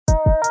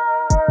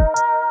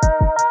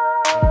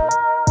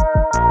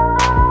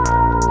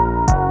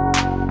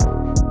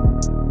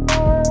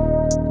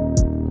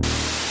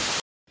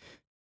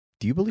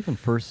you believe in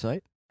first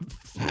sight?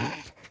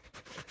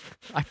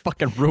 I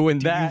fucking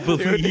ruined that. Do you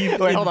believe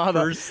Wait, in hold on.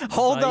 first sight?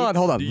 Hold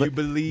on. Do you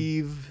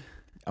believe?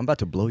 I'm about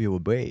to blow you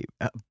away.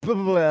 I'm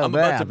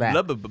about to blah,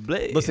 blah, blah, blah.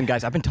 Listen,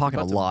 guys, I've been talking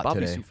a About to lot Bobby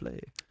today, Souffle.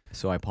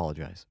 so I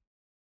apologize.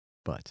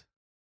 But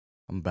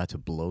I'm about to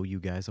blow you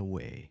guys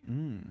away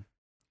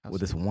with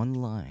this one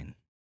line,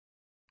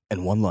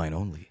 and one line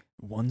only.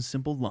 One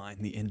simple line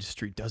the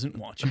industry doesn't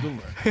want you to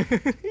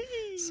learn.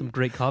 Some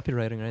great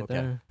copywriting right Okay,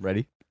 there.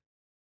 ready?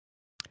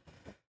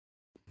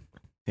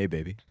 Hey,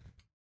 baby.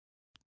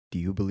 Do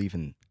you believe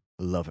in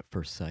love at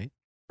first sight,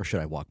 or should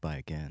I walk by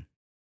again?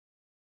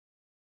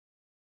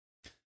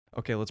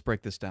 Okay, let's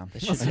break this down.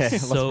 That shit's Okay,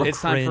 so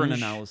It's time for an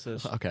cringe.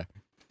 analysis. Okay.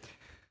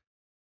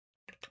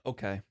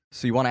 Okay.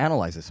 So you want to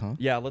analyze this, huh?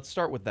 Yeah, let's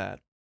start with that.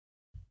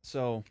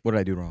 So What did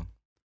I do wrong?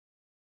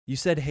 you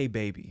said, "Hey,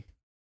 baby."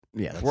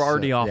 Yeah, that's, We're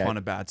already off yeah. on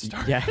a bad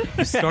start. Yeah.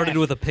 You started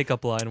with a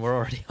pickup line. We're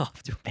already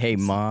off to. Hey,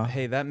 ma.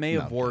 Hey, that may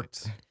No, have I'm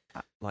worked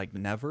like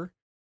never,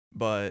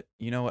 but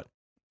you know what?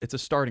 It's a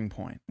starting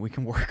point. We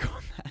can work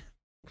on that.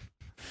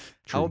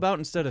 How True. about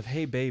instead of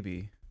 "Hey,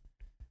 baby,"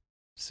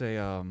 say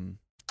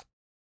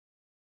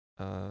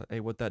 "Hey,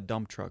 what that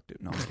dump truck do?"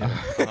 No,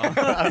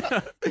 I'm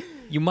kidding.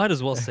 You might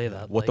as well say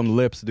that. What like, them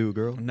lips do,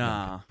 girl?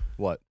 Nah.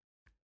 What?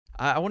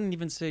 I wouldn't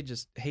even say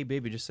just "Hey,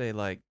 baby." Just say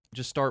like,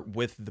 just start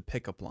with the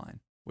pickup line,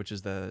 which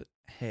is the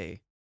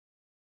 "Hey,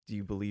 do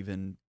you believe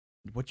in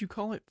what you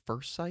call it?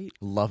 First sight?"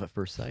 Love at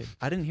first sight.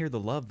 I didn't hear the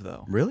love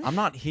though. Really? I'm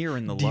not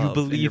hearing the Do you love.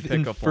 believe in, in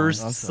your pickup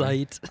first line. I'm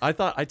sorry.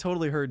 sight? I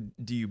totally heard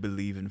 "Do you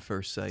believe in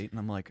first sight?" and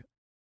I'm like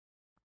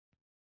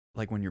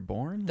when you're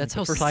born. That's Like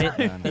how the first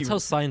time that's you- how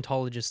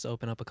Scientologists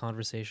open up a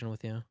conversation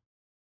with you.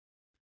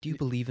 Do you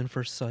believe in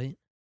first sight?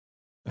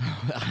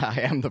 I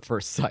am the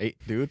first sight,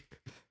 dude.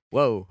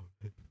 Whoa.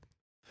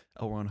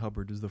 L. Ron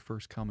Hubbard is the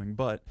first coming.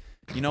 But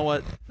you know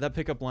what? That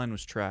pickup line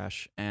was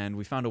trash, and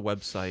we found a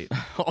website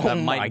Oh that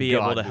my might be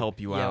God. able to help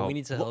you Yeah, out. we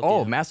need to help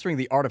Oh, you. mastering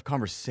the art of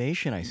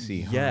conversation, I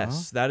see.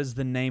 Yes, that is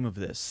the name of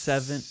this.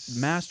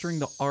 Mastering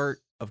the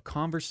art of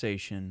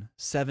conversation,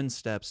 7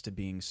 steps to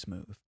being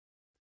smooth.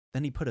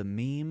 Then he put a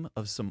meme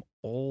of some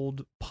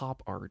old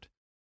pop art,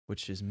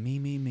 which is me,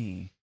 me,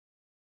 me.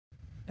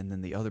 And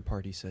then the other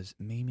party says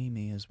me, me,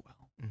 me as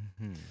well.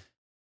 Mm-hmm.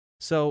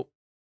 So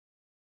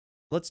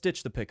let's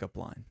ditch the pickup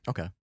line.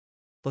 Okay.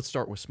 Let's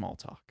start with small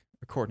talk,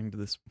 according to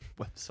this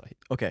website.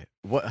 Okay.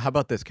 How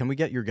about this? Can we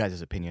get your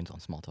guys' opinions on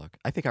small talk?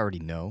 I think I already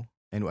know,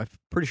 and I'm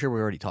pretty sure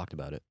we already talked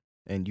about it.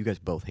 And you guys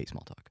both hate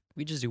small talk.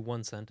 We just do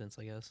one sentence,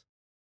 I guess.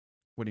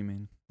 What do you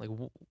mean? Like,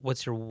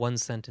 what's your one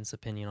sentence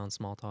opinion on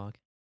small talk?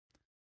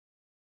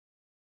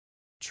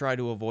 Try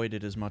to avoid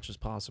it as much as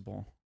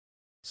possible.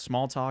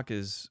 Small talk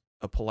is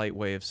a polite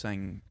way of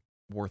saying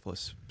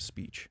worthless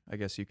speech, I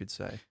guess you could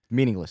say.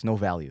 Meaningless, no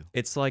value.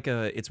 It's like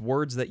it's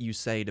words that you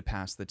say to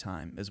pass the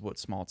time is what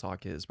small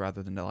talk is,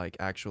 rather than to like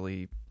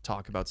actually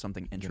talk about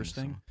something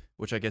interesting,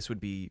 which I guess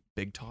would be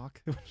big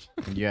talk.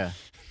 Yeah.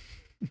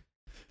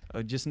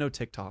 Just no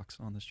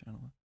TikToks on this channel.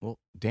 Well,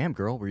 damn,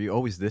 girl, were you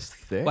always this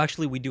thick? Well,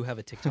 actually, we do have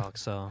a TikTok,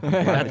 so Glad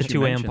at the that you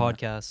 2 a.m. mentioned that.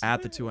 podcast.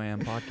 At the 2 a.m.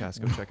 podcast,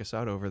 go check us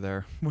out over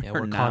there. Yeah,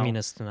 we're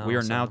communists now. We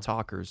are now so-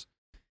 talkers.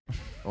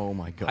 Oh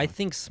my God. I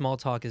think small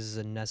talk is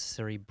a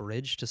necessary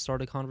bridge to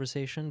start a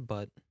conversation,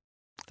 but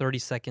 30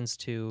 seconds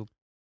to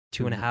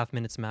 2.5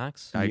 minutes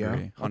max. I Yeah,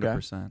 agree, okay.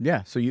 100%.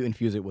 Yeah, so you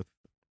infuse it with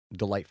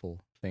delightful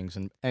things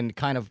and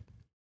kind of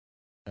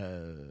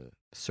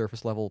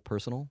surface level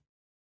personal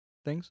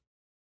things.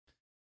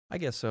 I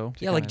guess so.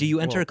 Yeah, like, do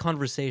you enter well- a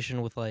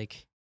conversation with,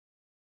 like,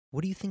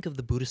 what do you think of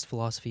the Buddhist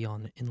philosophy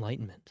on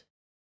enlightenment?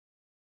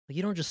 Like,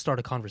 you don't just start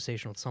a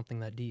conversation with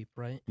something that deep,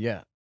 right?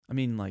 Yeah. I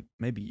mean, like,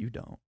 maybe you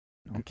don't.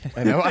 Okay.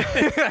 I know.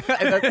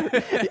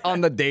 On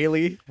the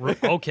daily.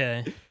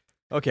 Okay.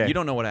 Okay. You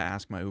don't know what to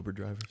ask my Uber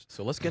drivers.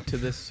 So let's get to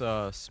this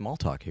small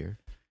talk here.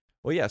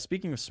 Well, yeah,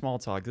 speaking of small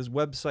talk, this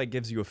website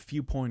gives you a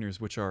few pointers,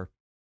 which are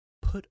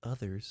put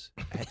others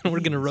at We're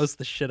going to ease. roast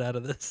the shit out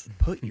of this.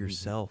 Put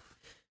yourself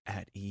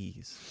at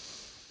ease.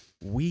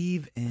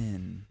 Weave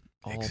in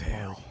all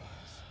Exhale. parties.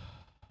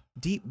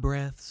 Deep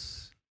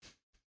breaths.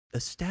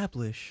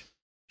 Establish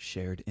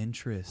shared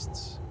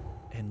interests.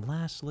 And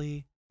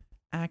lastly,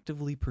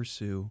 actively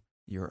pursue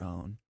your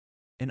own.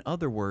 In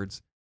other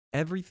words,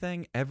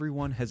 everything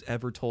everyone has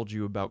ever told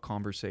you about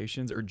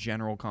conversations or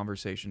general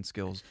conversation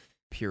skills,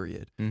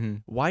 period. Mm-hmm.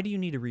 Why do you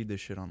need to read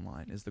this shit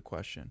online is the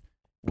question.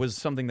 Was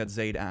something that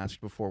Zayd asked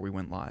before we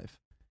went live.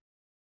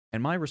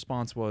 And my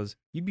response was,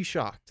 you'd be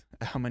shocked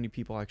at how many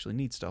people actually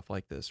need stuff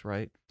like this,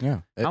 right?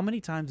 Yeah. How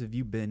many times have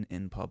you been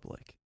in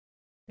public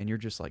and you're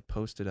just like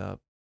posted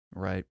up,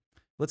 right?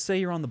 Let's say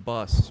you're on the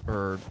bus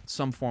or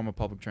some form of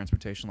public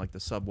transportation like the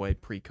subway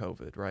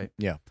pre-COVID, right?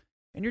 Yeah.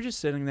 And you're just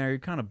sitting there, you're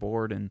kind of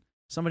bored, and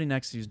somebody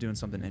next to you is doing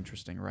something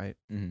interesting, right?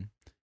 Mm-hmm.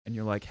 And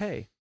you're like,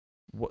 hey,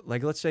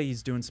 like let's say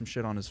he's doing some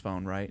shit on his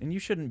phone, right? And you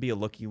shouldn't be a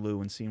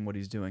looky-loo and seeing what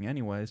he's doing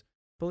anyways,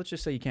 but let's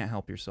just say you can't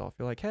help yourself.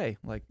 You're like, hey,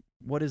 like,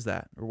 what is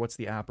that? Or what's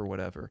the app or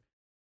whatever?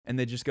 And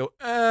they just go,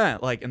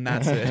 like, and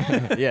that's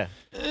it. Yeah.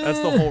 That's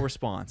the whole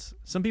response.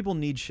 Some people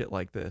need shit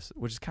like this,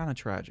 which is kind of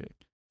tragic.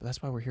 But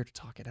that's why we're here to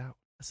talk it out.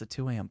 That's the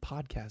 2 a.m.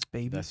 podcast,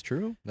 baby. That's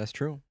true. That's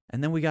true.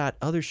 And then we got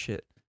other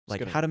shit,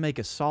 like how to make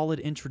a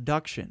solid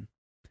introduction,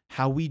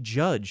 how we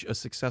judge a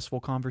successful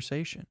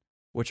conversation,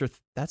 which are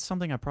that's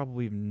something I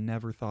probably have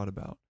never thought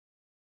about.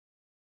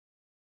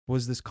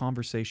 Was this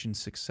conversation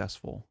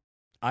successful?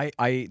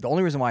 The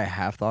only reason why I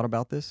have thought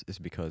about this is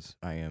because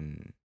I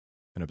am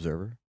an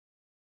observer.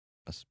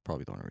 That's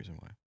probably the only reason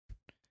why.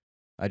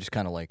 I just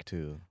kind of like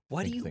to.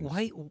 Why do think you things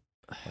why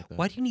like that.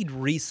 why do you need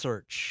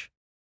research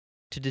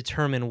to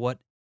determine what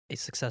a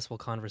successful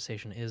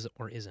conversation is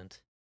or isn't?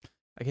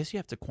 I guess you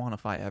have to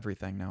quantify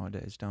everything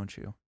nowadays, don't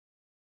you?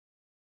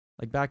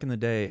 Like back in the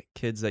day,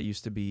 kids that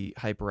used to be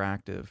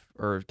hyperactive,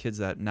 or kids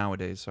that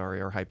nowadays,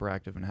 sorry, are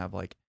hyperactive and have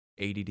like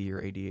ADD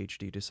or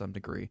ADHD to some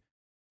degree.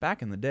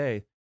 Back in the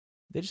day,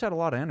 they just had a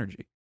lot of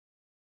energy.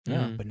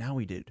 Yeah. But now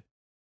we did.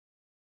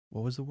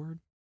 What was the word?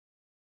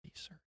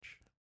 Research.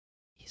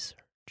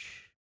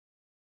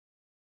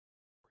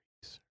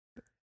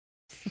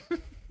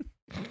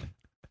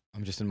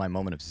 I'm just in my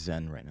moment of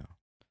zen right now.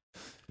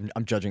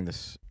 I'm judging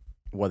this,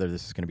 whether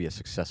this is going to be a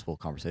successful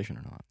conversation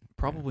or not.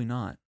 Probably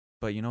not.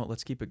 But you know what?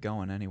 Let's keep it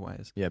going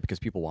anyways. Yeah, because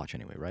people watch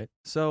anyway, right?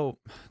 So,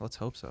 let's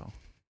hope so.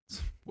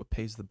 It's what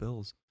pays the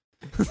bills.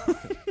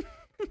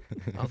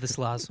 Oh, this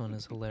last one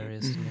is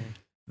hilarious to me.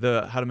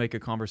 The how to make a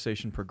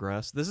conversation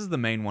progress. This is the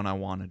main one I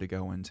wanted to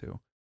go into.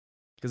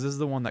 Because this is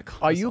the one that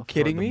caught Are us you off guard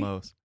kidding the me?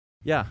 most.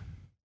 Yeah.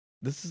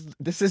 This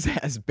is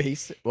as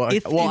basic. Well,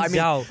 If well in I mean,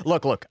 doubt-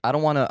 look. I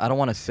don't want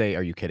to say,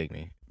 "Are you kidding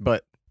me?"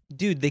 But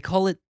Dude, they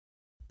call it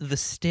the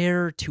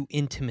stair to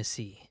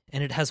intimacy,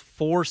 and it has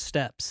 4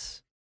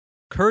 steps.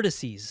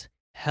 Courtesies.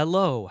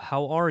 Hello,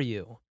 how are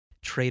you?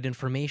 Trade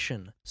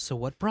information. So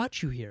what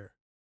brought you here?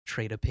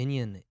 Trade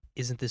opinion.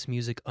 Isn't this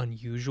music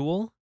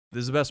unusual?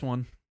 This is the best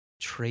one.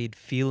 Trade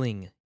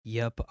feeling.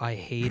 Yep, I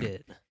hate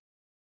it.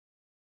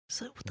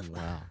 So what the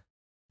wow,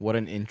 what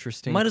an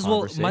interesting. might as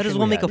well conversation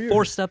we make a had.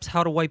 4 steps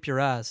how to wipe your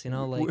ass, you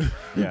know, like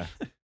Yeah.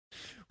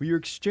 We are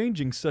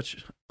exchanging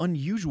such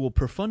unusual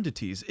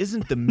profundities.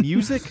 Isn't the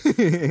music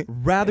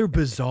rather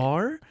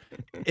bizarre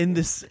in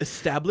this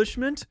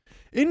establishment?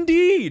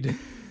 Indeed.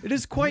 It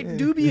is quite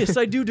dubious,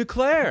 I do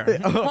declare.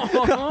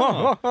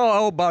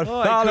 Oh,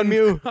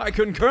 Bartholomew. I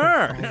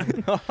concur.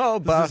 Oh,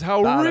 This is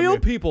how Bartholomew. real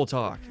people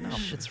talk.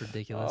 shit's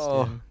ridiculous,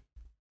 Oh. dude.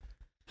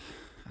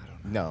 I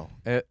don't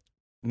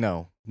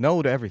know.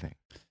 No to everything.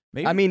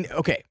 Maybe. I mean,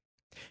 okay,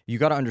 you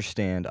got to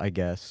understand, I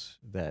guess,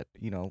 that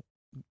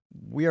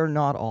we are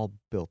not all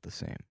built the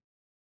same,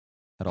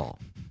 at all.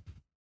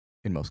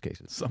 In most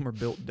cases, some are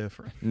built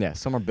different. yeah,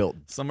 some are built.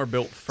 Some are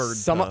built furred.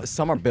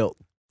 Some are built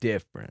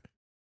different.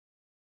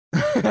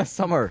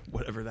 some are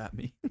whatever that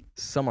means.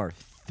 some are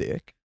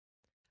thick.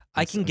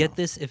 I and can some get not.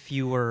 this if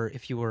you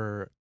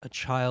were a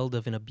child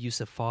of an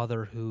abusive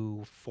father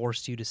who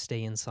forced you to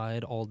stay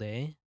inside all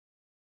day.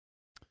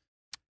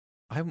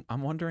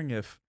 I'm wondering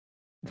if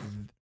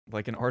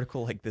like an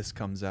article like this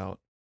comes out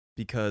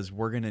because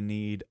we're gonna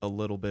need a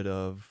little bit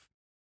of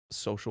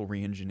social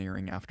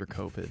reengineering after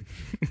COVID.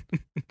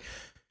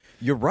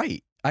 You're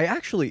right. I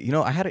actually,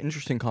 I had an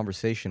interesting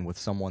conversation with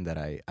someone that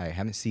I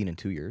haven't seen in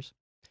 2 years,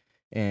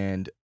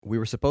 and we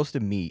were supposed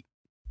to meet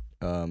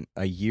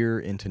a year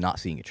into not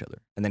seeing each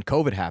other, and then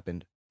COVID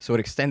happened, so it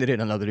extended it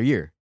another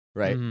year,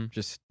 right? Mhm.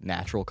 Just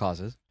natural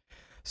causes.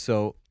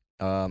 So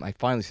I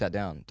finally sat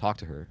down, and talked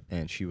to her,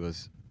 and she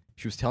was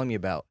telling me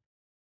about,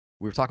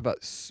 we were talking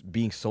about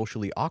being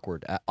socially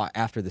awkward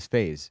after this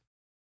phase,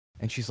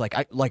 and she's like,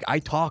 I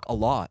talk a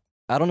lot.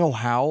 I don't know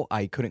how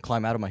I couldn't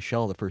climb out of my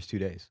shell the first 2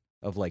 days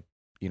of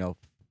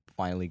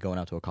finally going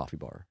out to a coffee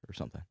bar or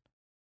something.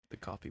 The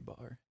coffee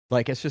bar.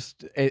 Like it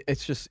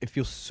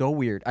feels so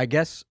weird. I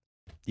guess,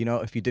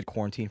 if you did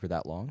quarantine for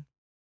that long,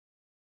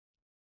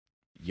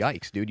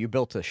 yikes, dude, you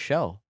built a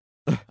shell.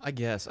 I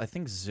guess. I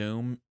think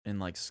Zoom and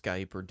like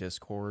Skype or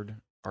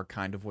Discord are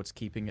kind of what's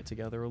keeping it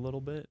together a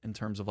little bit in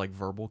terms of like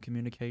verbal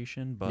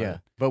communication. But Yeah,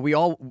 but we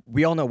all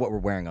know what we're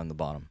wearing on the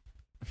bottom,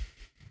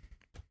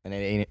 and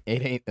it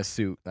ain't a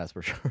suit, that's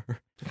for sure.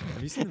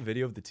 Have you seen the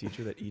video of the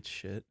teacher that eats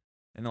shit?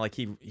 And like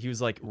he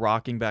was like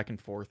rocking back and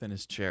forth in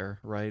his chair,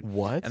 right?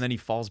 What? And then he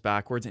falls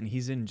backwards and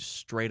he's in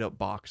straight up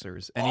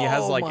boxers. And he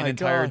has Oh like my an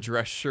entire God.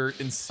 dress shirt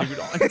and suit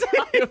on.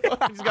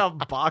 He's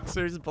got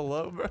boxers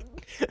below, bro.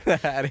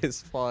 That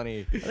is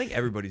funny. I think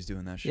everybody's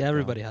doing that shit. Yeah, now.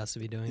 everybody has to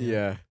be doing it.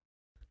 Yeah.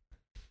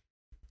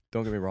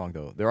 Don't get me wrong,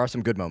 though. There are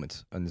some good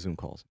moments on the Zoom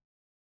calls.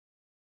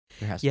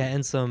 There has to Yeah, be.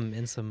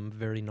 and some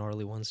very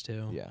gnarly ones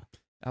too. Yeah.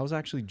 I was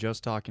actually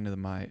just talking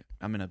to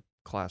I'm in a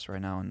class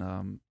right now,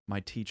 and my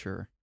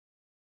teacher,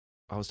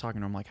 I was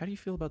talking to her, I'm like, how do you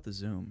feel about the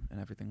Zoom and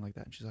everything like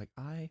that? And she's like,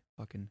 I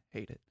fucking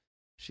hate it.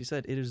 She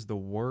said it is the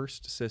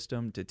worst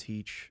system to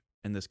teach,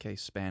 in this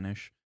case,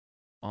 Spanish,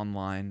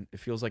 online. It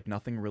feels like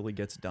nothing really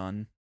gets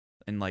done,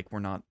 and like we're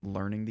not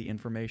learning the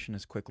information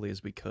as quickly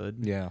as we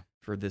could Yeah.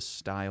 for this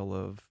style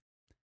of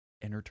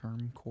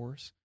interterm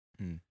course.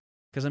 Hmm.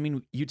 Because, I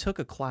mean, you took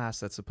a class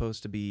that's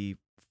supposed to be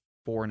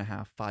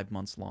 4.5, 5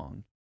 months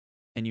long,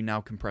 and you now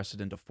compress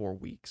it into 4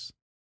 weeks.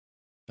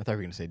 I thought you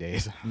were gonna say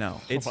days.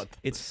 No, it's What the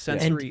it's fuck?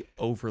 sensory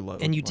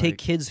overload. And you take like-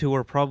 kids who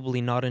are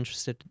probably not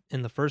interested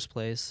in the first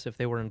place if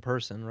they were in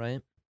person,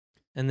 right?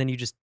 And then you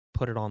just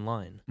put it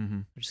online.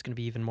 Mhm. They're just going to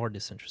be even more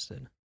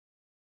disinterested.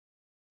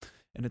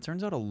 And it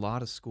turns out a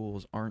lot of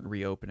schools aren't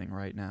reopening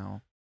right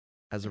now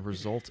as a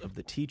result of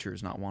the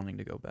teachers not wanting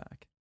to go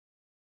back.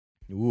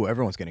 Ooh,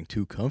 everyone's getting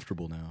too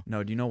comfortable now.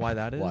 No, do you know why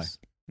that is? Why?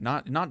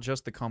 Not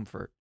just the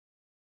comfort.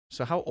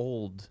 So how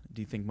old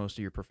do you think most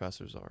of your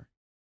professors are?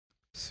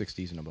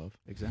 60s and above.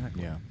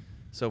 Exactly. Yeah.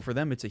 So for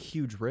them, it's a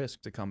huge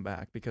risk to come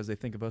back because they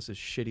think of us as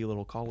shitty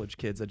little college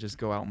kids that just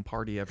go out and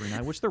party every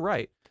night, which they're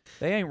right.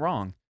 They ain't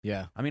wrong.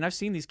 Yeah. I mean, I've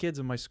seen these kids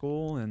in my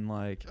school, and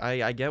like,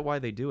 I get why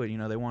they do it. You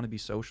know, they want to be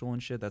social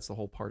and shit. That's the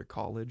whole part of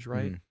college,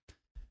 right? Mhm.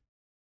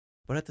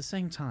 But at the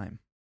same time,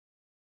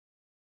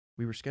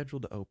 we were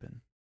scheduled to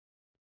open,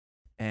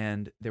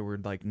 and there were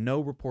like no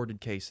reported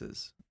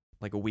cases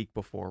like a week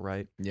before,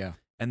 right? Yeah.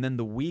 And then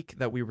the week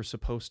that we were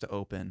supposed to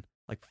open,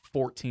 like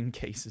 14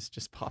 cases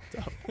just popped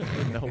up out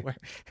of nowhere.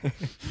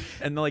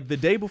 And like the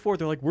day before,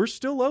 they're like, we're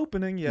still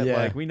opening. Yet, Yeah.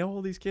 like, we know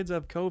all these kids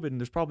have COVID, and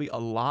there's probably a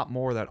lot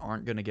more that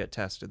aren't going to get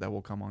tested that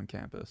will come on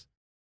campus,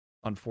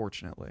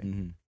 unfortunately.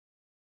 Mm-hmm.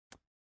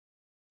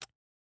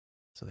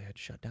 So they had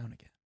to shut down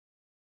again.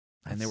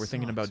 That And they were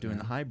thinking about sucks, doing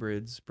the man.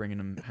 hybrids, bringing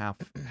them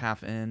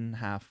half in,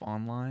 half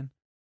online.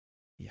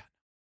 Yeah.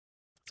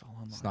 It's all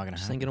online. It's not gonna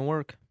Just happen. ain't going to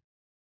work.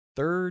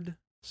 Third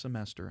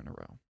semester in a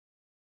row.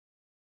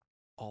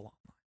 All online.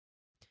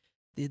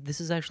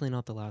 This is actually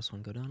not the last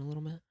one. Go down a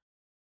little bit.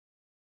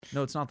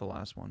 No, it's not the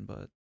last one,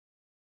 but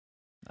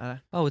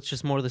Oh, it's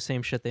just more of the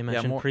same shit they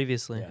mentioned more-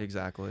 previously. Yeah.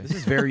 exactly. This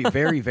is very,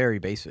 very, very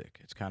basic.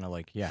 It's kind of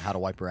like, how to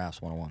wipe your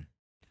ass 101.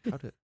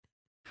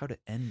 how to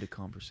end a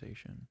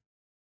conversation.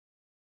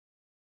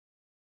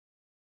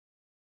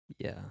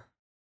 Yeah.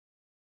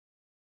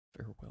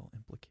 Farewell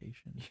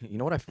implication. You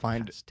know what I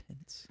find? Past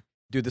tense.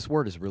 Dude, this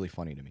word is really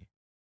funny to me.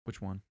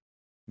 Which one?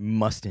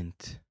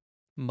 Mustn't.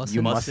 Mustn't.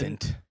 You mustn't.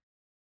 mustn't.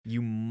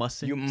 You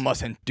mustn't. You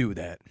mustn't do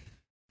that.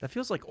 That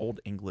feels like old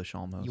English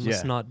almost. You Yeah.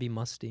 must not be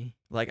musty.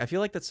 Like, I feel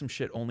like that's some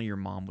shit only your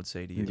mom would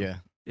say to you. Yeah.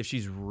 If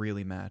she's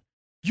really mad.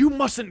 You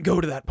mustn't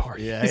go to that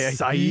party.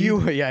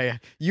 Saeed."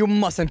 You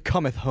mustn't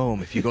cometh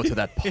home if you go to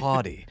that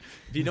party.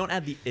 If you don't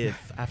add the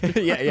if after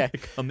Yeah.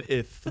 come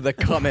if. The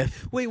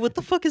cometh. Wait, what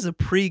the fuck is a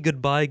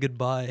pre-goodbye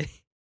goodbye?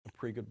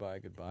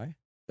 Goodbye.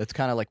 That's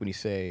kind of like when you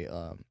say,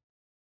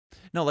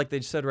 No, like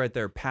they said right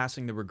there,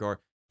 passing the regard.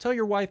 Tell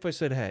your wife I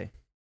said hey.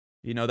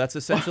 You know, that's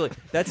essentially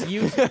that's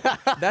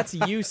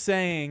you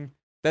saying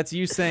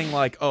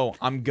like, oh,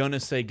 I'm gonna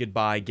say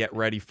goodbye, get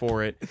ready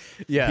for it.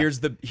 yeah. Here's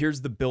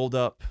the build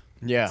up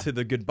Yeah. to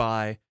the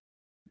goodbye.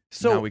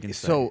 So, now we can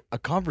say. so a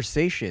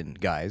conversation,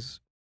 guys,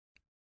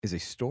 is a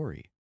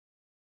story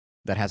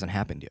that hasn't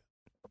happened yet,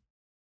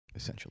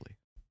 essentially.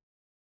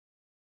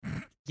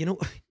 You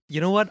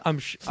know what? I'm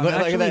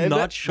actually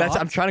not shocked.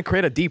 I'm trying to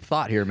create a deep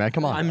thought here, man.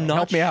 Come on. I'm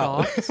not Help me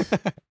out.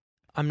 shocked.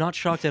 I'm not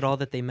shocked at all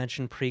that they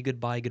mentioned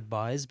pre-goodbye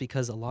goodbyes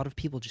because a lot of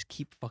people just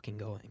keep fucking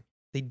going.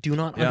 They do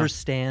not Yeah.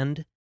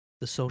 understand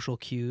the social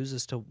cues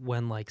as to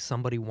when like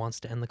somebody wants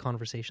to end the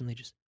conversation. They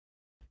just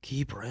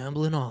keep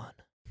rambling on.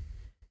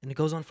 And it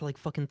goes on for like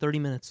fucking 30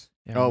 minutes.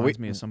 Yeah, Oh, reminds wait.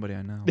 me of somebody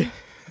I know.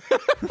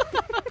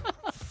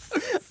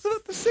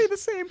 Say the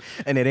same.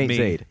 And it ain't Me.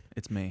 Zayd.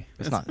 It's me.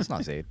 It's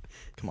not Zayd.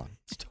 Come on.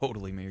 It's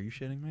totally me. Are you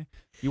shitting me?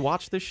 You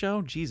watch this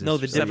show? Jesus. No,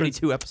 the difference-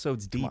 72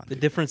 episodes deep. on. The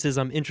difference is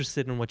I'm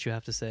interested in what you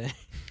have to say.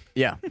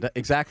 Yeah,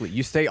 exactly.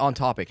 You stay on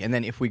topic, and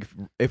then if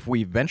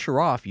we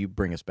venture off, you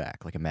bring us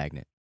back like a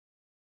magnet.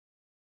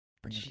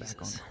 Bring it back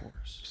on Jesus.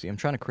 course. See, I'm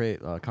trying to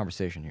create a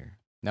conversation here.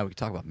 Now we can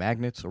talk about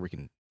magnets, or we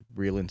can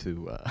reel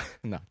into.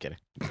 No, I'm kidding.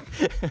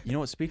 You know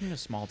what? Speaking of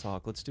small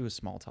talk, let's do a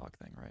small talk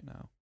thing right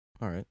now.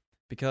 All right.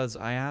 Because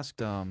I asked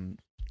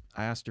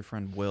your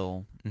friend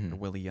Will, Mhm. or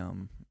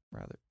William,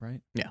 rather,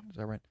 right? Yeah. Is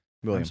that right?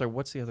 William I'm sorry,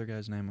 what's the other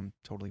guy's name? I'm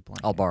totally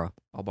blanking. Albara.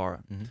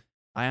 Albara. Mhm.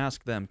 I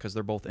asked them because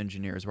they're both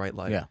engineers, right?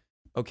 Like, Yeah.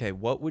 okay,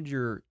 what would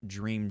your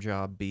dream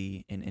job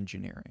be in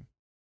engineering?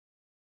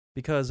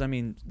 Because, I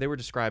mean, they were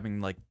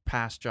describing like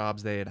past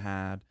jobs they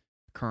had,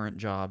 current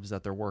jobs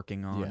that they're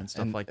working on, and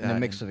stuff like that. And a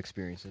mix of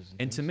experiences.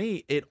 And to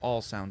me, it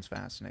all sounds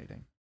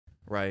fascinating,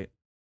 right?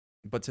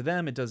 But to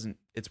them, it doesn't.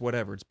 It's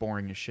whatever. It's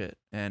boring as shit.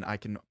 And I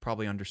can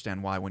probably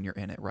understand why when you're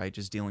in it, right?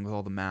 Just dealing with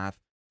all the math,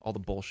 all the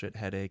bullshit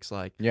headaches,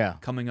 like yeah.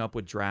 coming up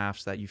with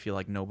drafts that you feel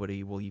like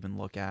nobody will even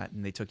look at,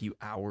 and they took you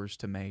hours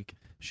to make,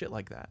 shit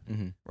like that,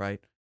 Mm-hmm.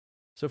 right?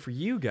 So for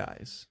you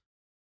guys,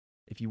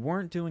 if you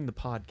weren't doing the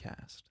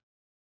podcast,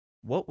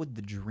 what would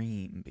the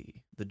dream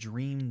be? The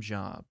dream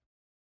job?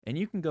 And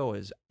you can go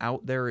as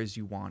out there as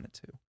you want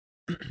it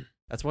to.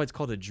 That's why it's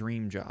called a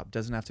dream job.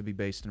 Doesn't have to be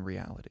based in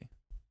reality.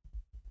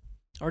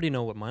 I already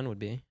know what mine would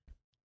be.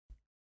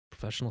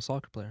 Professional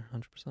soccer player,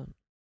 100%.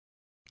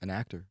 An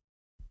actor,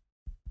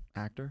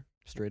 Actor?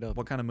 straight up.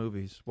 What kind of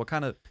movies? What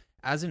kind of,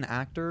 as an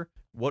actor,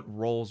 what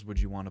roles would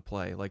you want to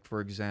play? Like, for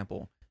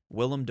example,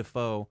 Willem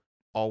Dafoe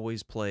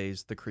always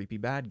plays the creepy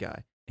bad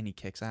guy, and he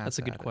kicks ass. That's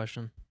a good at it.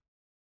 question.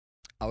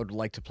 I would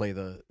like to play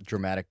the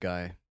dramatic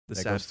guy The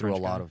that sad goes through French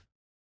a lot guy. of.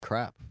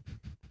 crap.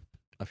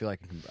 I feel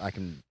like I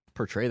can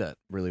portray that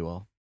really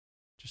well.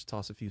 Just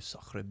toss a few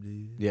sacre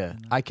bleu. Yeah,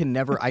 I can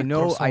never. I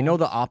know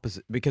the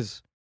opposite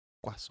because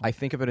Croissant. I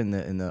think of it in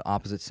the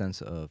opposite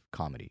sense of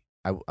comedy.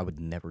 I would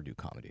never do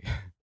comedy.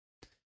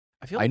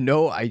 I feel I like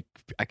know I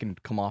can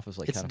come off as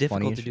like It's kind of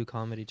difficult funny, to do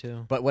comedy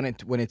too. but when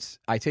it's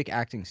I take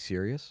acting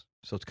serious,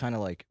 so it's kind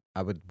of like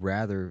I would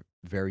rather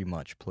very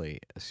much play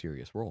a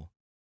serious role,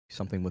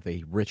 something with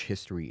a rich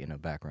history and a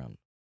background,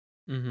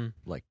 Mm-hmm.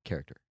 like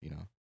character,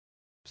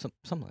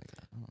 something like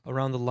that. I don't know.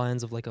 Around the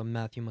lines of like a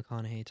Matthew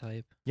McConaughey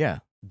type. Yeah,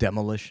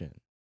 Demolition,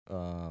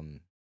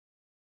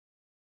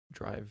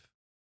 Drive.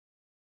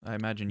 I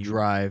imagine you.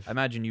 Drive, I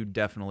imagine you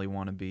definitely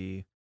want to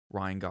be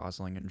Ryan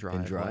Gosling and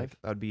Drive. Drive?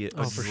 Like, that would be a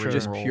Oh, for dream sure.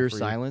 just role pure for you.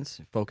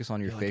 silence. Focus on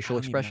your You're like, facial I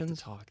don't even have to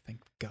expressions. talk.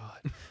 Thank God.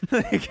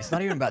 It's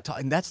not even about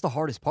talking. That's the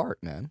hardest part,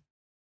 man.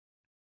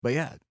 But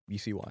yeah, you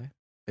see why?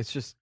 It's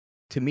just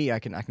to me, I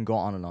can go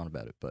on and on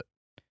about it, but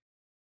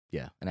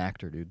yeah, an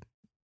actor, dude,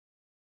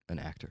 an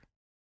actor.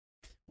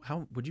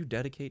 How would you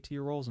dedicate to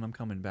your roles? And I'm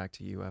coming back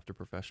to you after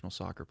professional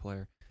soccer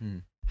player. Hmm.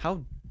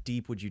 How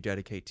deep would you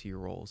dedicate to your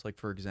roles? Like,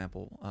 for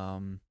example,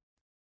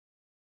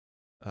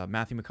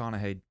 Matthew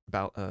McConaughey,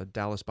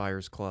 Dallas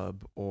Buyers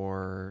Club,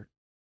 or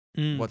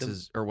what's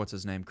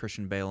his name?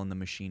 Christian Bale in The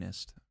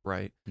Machinist,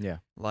 right? Yeah.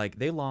 Like,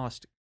 they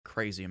lost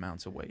crazy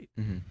amounts of weight,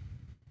 Mm-hmm.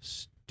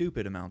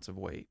 stupid amounts of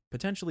weight,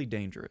 potentially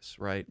dangerous,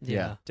 right?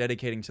 Yeah.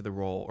 Dedicating to the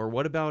role. Or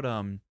what about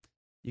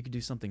you could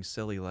do something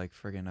silly like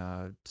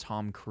friggin'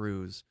 Tom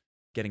Cruise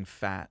getting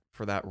fat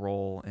for that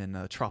role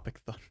in Tropic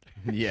Thunder.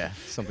 Yeah,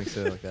 something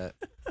silly like that.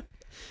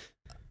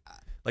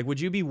 Like, would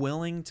you be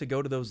willing to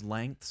go to those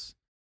lengths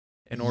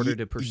in order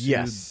to pursue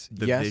yes,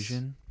 the yes.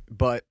 vision?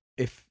 But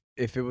if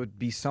it would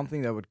be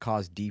something that would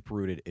cause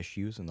deep-rooted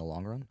issues in the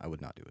long run, I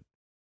would not do it.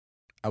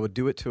 I would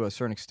do it to a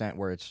certain extent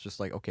where it's just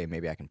like, okay,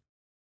 maybe I can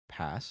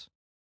pass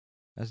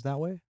as that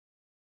way.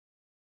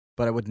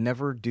 But I would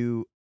never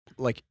do,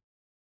 like,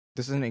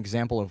 this is an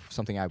example of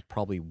something I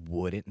probably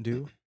wouldn't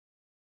do.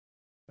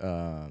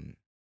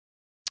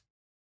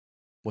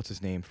 What's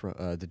his name from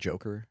the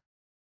Joker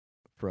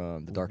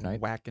from The Dark Knight?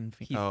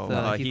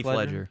 Heath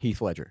Ledger.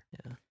 Heath Ledger.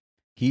 Yeah.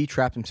 He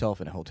trapped himself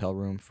in a hotel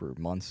room for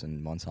months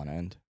and months on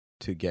end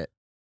to get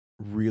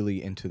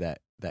really into that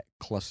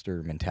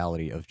cluster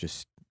mentality of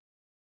just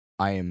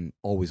I am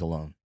always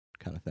alone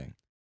kind of thing.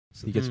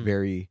 So he gets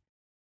Hmm.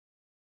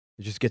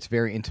 just gets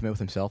very intimate with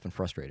himself and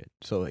frustrated.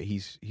 So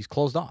he's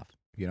closed off,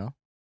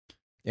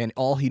 and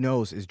all he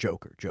knows is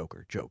Joker.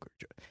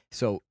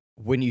 So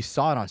when you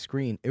saw it on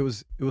screen, it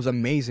was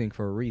amazing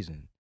for a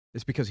reason.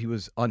 It's because he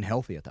was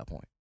unhealthy at that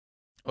point.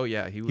 Oh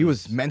yeah, He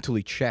was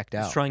mentally checked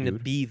out. He's trying to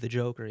dude. be the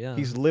Joker, yeah.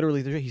 He's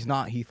literally he's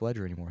not Heath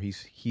Ledger anymore.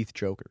 He's Heath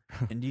Joker.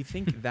 And do you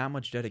think that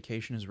much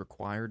dedication is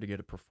required to get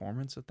a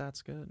performance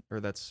that's good, or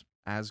that's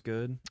as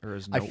good, or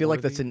as I feel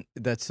like noteworthy?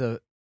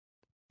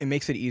 it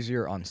makes it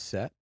easier on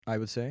set, I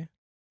would say,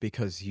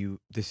 because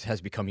this has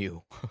become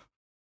you.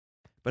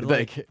 But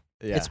like,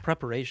 yeah. It's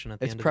preparation at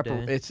the end of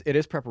the day. It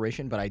is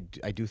preparation, but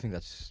I do think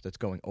that's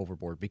going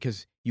overboard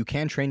because you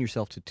can train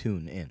yourself to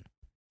tune in.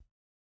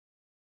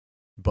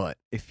 But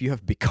if you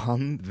have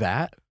become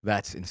that,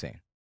 that's insane.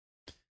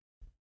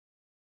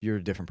 You're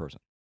a different person.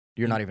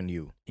 You're not even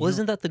you. Well,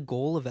 isn't that the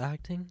goal of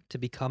acting? To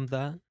become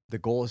that? The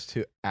goal is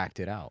to act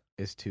it out,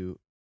 is to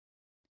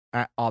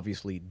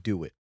obviously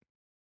do it.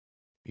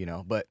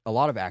 But a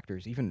lot of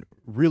actors, even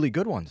really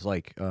good ones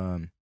like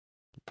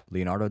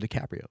Leonardo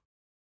DiCaprio,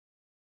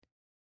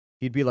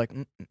 he'd be like,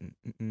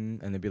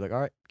 and they'd be like, all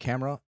right,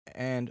 camera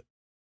and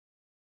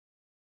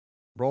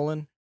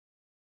rolling,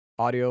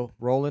 audio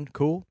rolling,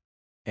 cool,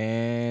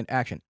 and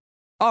action.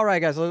 All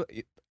right, guys,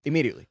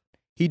 immediately.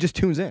 He just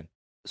tunes in.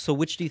 So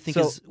which do you think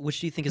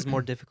is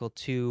more difficult,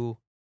 to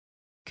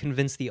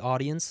convince the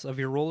audience of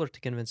your role or to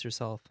convince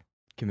yourself?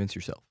 Convince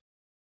yourself.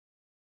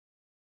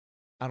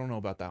 I don't know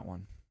about that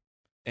one.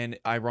 And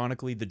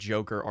ironically, the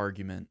Joker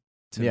argument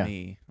to Yeah.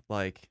 me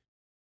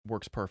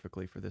works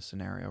perfectly for this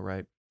scenario,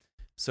 right?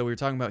 So we were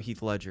talking about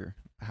Heath Ledger,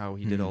 how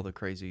he did all the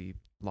crazy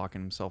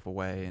locking himself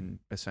away and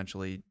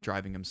essentially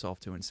driving himself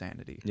to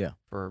insanity. Yeah.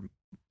 For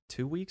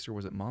 2 weeks, or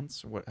was it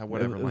months?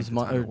 Whatever It was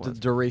length of time it the was.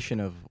 duration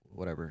of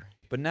whatever.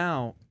 But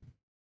now,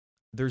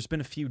 there's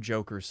been a few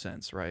Jokers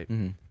since, right?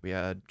 Mm-hmm. We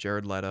had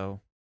Jared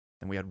Leto,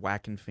 then we had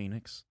Joaquin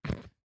Phoenix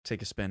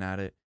take a spin at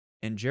it.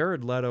 And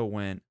Jared Leto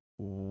went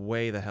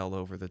way the hell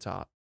over the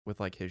top with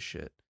like his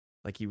shit.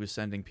 Like, he was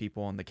sending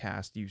people on the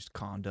cast used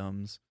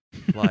condoms,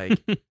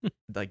 like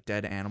like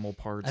dead animal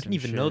parts. I didn't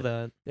even know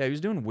that. Yeah, he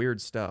was doing weird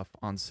stuff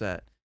on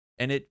set.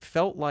 And it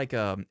felt like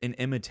an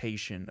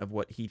imitation of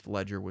what Heath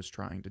Ledger was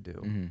trying to do,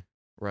 Mm-hmm.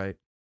 right?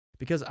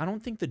 Because I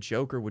don't think the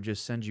Joker would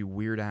just send you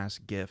weird-ass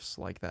gifts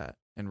like that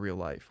in real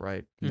life,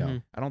 right? No.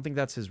 Mhm. I don't think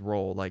that's his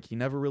role. Like, he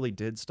never really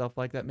did stuff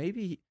like that.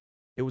 Maybe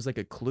it was like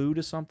a clue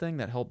to something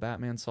that helped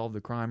Batman solve the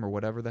crime or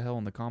whatever the hell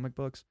in the comic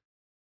books.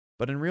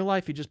 But in real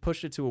life, he just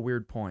pushed it to a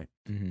weird point.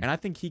 Mm-hmm. And I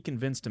think he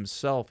convinced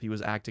himself he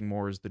was acting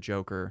more as the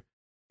Joker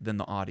than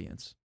the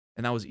audience.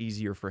 And that was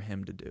easier for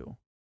him to do.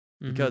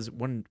 Mhm. Because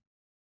when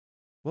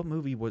what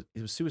movie was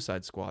it? Was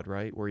Suicide Squad,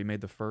 right? Where he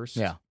made the first.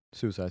 Yeah,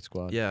 Suicide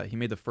Squad. Yeah, he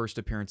made the first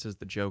appearance as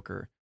the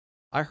Joker.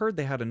 I heard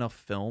they had enough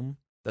film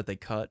that they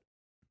cut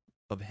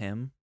of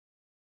him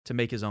to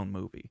make his own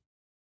movie,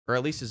 or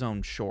at least his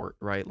own short,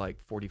 right? Like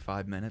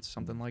 45 minutes,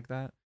 something like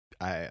that.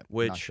 I'm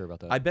Which not sure about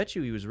that. I bet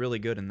you he was really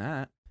good in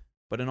that.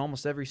 But in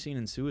almost every scene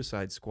in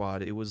Suicide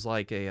Squad, it was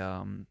like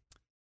a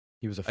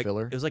He was a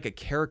filler. it was like a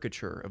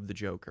caricature of the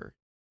Joker.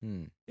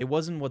 Hmm. It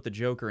wasn't what the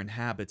Joker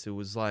inhabits. It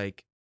was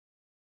like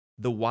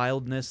the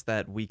wildness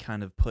that we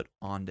kind of put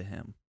onto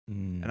him.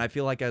 Hmm. And I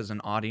feel like as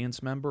an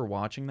audience member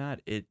watching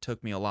that, it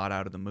took me a lot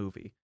out of the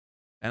movie.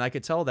 And I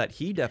could tell that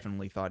he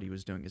definitely thought he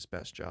was doing his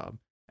best job.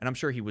 And I'm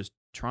sure he was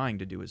trying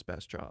to do his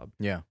best job,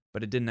 Yeah.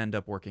 but it didn't end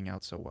up working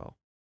out so well.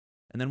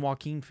 And then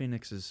Joaquin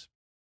Phoenix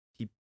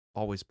he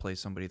always plays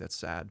somebody that's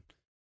sad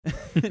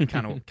and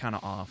kind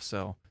of off.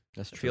 So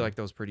That's I true. feel like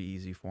that was pretty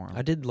easy for him.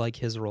 I did like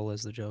his role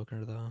as the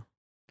Joker, though.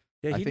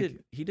 Yeah, I he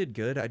think- did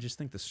good. I just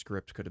think the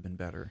script could have been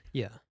better.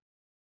 Yeah.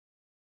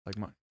 Like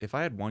if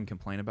I had one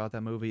complaint about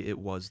that movie, it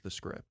was the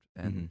script,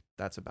 and Mhm.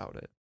 that's about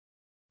it.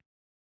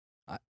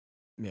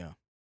 Yeah.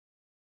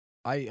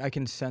 I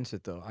can sense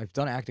it though. I've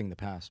done acting in the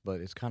past, but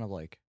it's kind of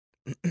like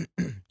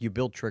you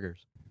build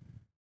triggers.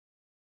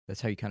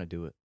 That's how you kind of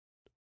do it,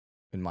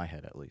 in my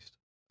head at least.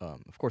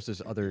 Of course,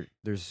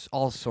 there's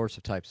all sorts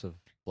of types of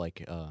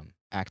like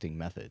acting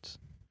methods.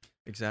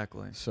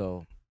 Exactly.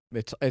 So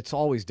it's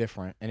always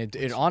different, and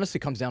it honestly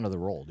comes down to the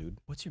role, dude.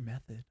 What's your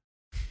method?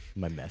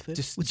 My method?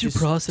 What's your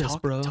process,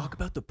 talk, bro? Talk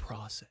about the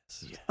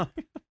process. Yeah.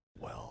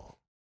 Well,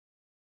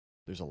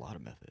 there's a lot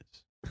of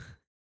methods.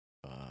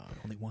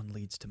 Only one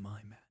leads to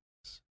my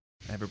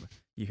madness.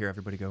 You hear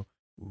everybody go,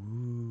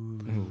 ooh.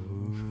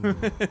 Ooh.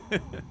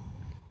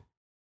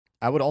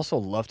 I would also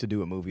love to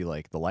do a movie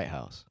like The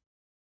Lighthouse.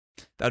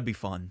 That'd be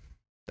fun.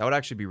 That would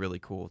actually be really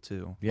cool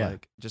too. Yeah.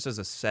 Like just as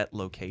a set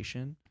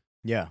location.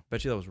 Yeah.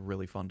 Bet you that was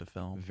really fun to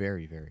film.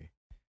 Very, very.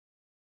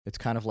 It's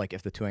kind of like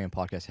if the 2 a.m.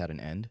 podcast had an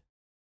end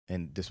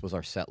and this was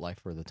our set life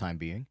for the time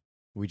being.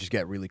 We just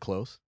get really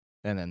close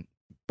and then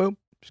boom,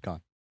 just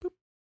gone. Boop.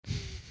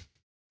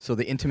 So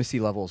the intimacy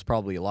level is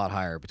probably a lot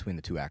higher between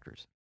the two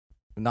actors.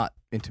 Not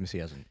intimacy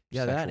as in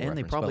Yeah, that sexual and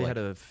they reference, probably but had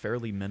like, a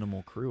fairly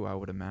minimal crew, I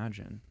would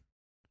imagine.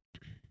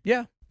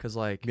 Yeah. Cause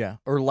like Yeah.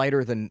 Or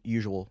lighter than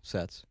usual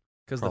sets.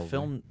 because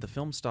probably. the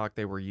film stock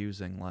they were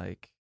using,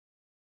 like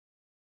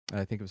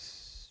I think it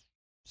was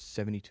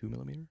 72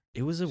 millimeter.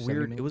 it was a 70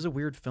 weird mil?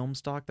 weird film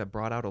stock that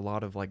brought out a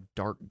lot of like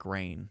dark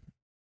grain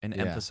and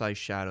Yeah. emphasized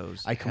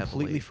shadows. I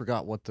completely heavily.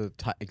 forgot what the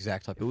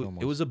exact type of film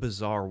was. It was a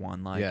bizarre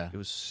one. Like Yeah. it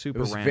was super.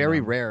 It was random.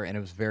 very rare and it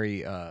was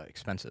very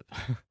expensive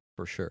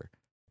for sure.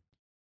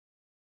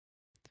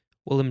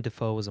 Willem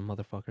Dafoe was a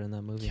motherfucker in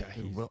that movie.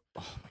 Dude, oh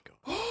my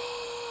god.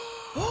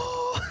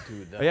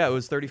 Dude, But yeah, it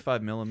was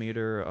 35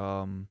 millimeter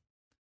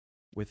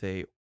with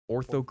a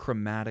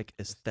orthochromatic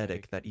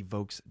aesthetic that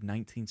evokes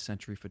 19th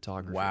century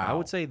photography. I Wow.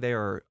 would say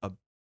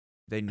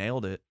they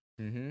nailed it.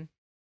 Mm-hmm.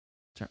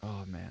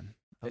 Oh man,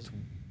 It's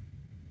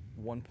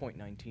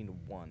 1.19 to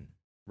 1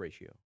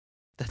 ratio.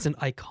 That's an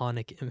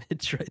iconic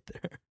image right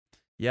there.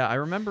 yeah. I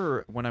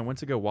remember when I went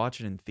to go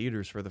watch it in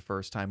theaters for the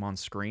first time on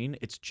screen.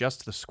 It's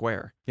just the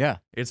square. Yeah.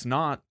 It's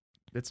not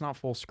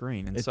full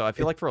screen, and so I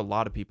feel like for a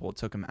lot of people, it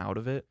took them out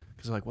of it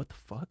because they're like, "What the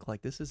fuck?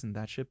 Like this isn't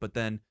that shit." But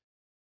then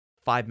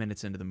 5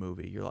 minutes into the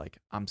movie, you're like,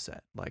 "I'm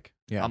set. Like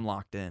Yeah. I'm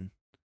locked in."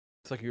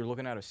 It's like you're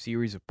looking at a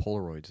series of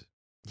Polaroids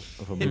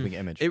of a moving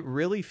image. It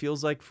really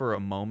feels like for a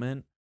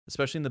moment,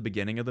 especially in the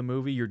beginning of the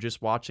movie, you're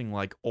just watching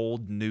like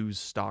old news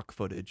stock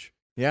footage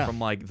yeah. from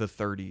like the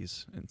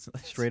 30s. It's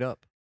Straight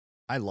up.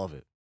 I love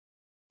it.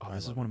 Oh, I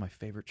this is love one of my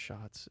favorite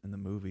shots in the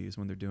movie is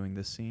when they're doing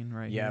this scene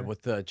right Yeah, here.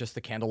 with just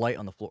the candlelight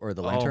on the floor or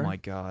the Oh lantern. my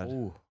god.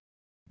 Ooh.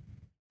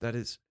 That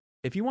is,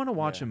 if you want to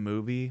watch Yeah. a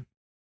movie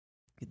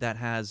that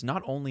has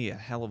not only a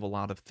hell of a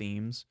lot of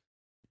themes,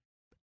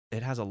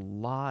 it has a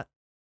lot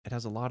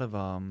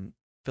of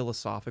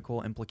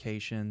philosophical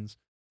implications,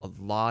 a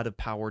lot of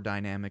power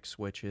dynamic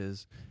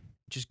switches,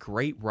 just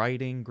great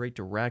writing, great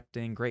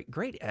directing,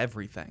 great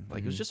everything.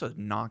 Like it was Mhm. just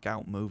a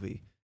knockout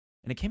movie.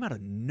 And it came out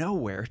of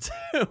nowhere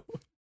too.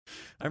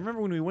 I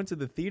remember when we went to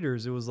the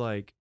theaters, it was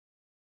like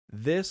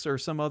this or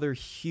some other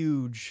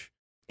huge,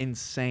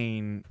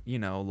 insane,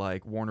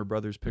 like Warner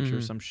Brothers picture or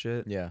Mhm. some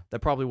shit. Yeah. That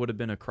probably would have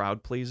been a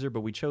crowd pleaser,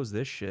 but we chose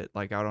this shit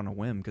like out on a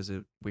whim because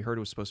we heard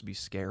it was supposed to be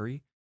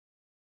scary.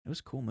 It was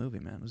a cool movie,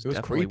 man. It was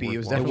definitely creepy. worth It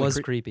was It watching. definitely was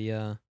creep- creepy,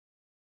 yeah.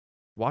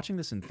 Watching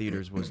this in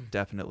theaters was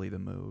definitely the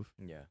move.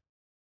 Yeah.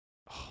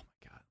 Oh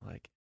my god,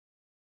 like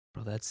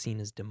Bro, that scene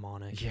is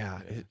demonic.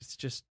 yeah, Yeah. it's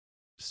just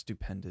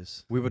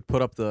stupendous. We would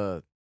put up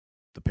the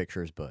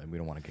pictures, but we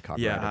don't want to get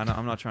copyrighted. Yeah,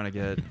 I'm not trying to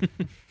get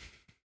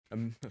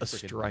a a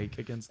strike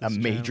against a this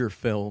major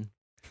film.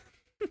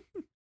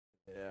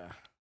 Yeah.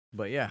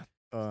 But yeah,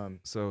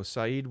 So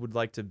Saeed would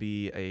like to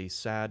be a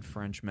sad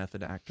French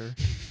method actor.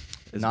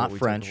 is not what we took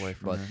French, away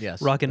from but there.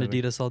 yes. Rocking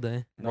Definitely. Adidas all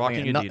day.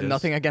 Rocking Adidas.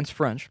 Nothing against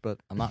French, but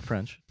I'm not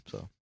French,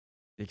 so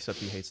Except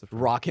he hates the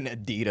French. rocking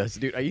Adidas,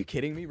 dude. Are you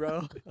kidding me,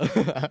 bro?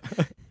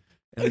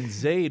 And then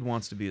Zaid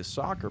wants to be a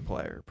soccer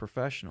player,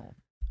 professional.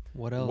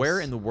 What else? Where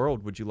in the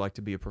world would you like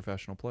to be a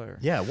professional player?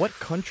 Yeah, what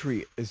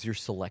country is your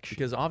selection?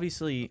 Because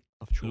obviously,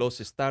 of choice? Los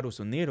Estados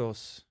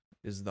Unidos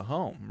is the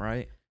home,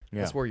 right? Yeah.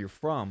 That's where you're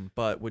from.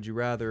 But would you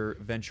rather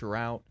venture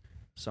out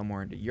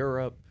somewhere into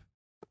Europe,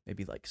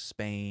 maybe like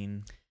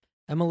Spain?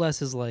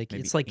 MLS is like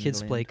Maybe it's like kids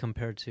play England.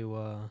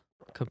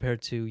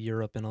 compared to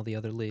Europe and all the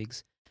other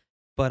leagues.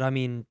 But I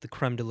mean, the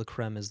creme de la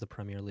creme is the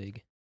Premier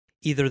League.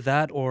 Either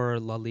that or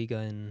La Liga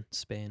in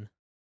Spain.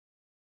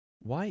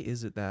 Why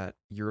is it that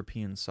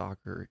European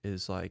soccer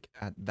is like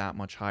at that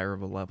much higher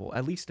of a level,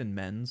 at least in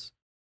men's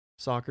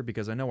soccer?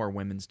 Because I know our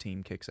women's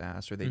team kicks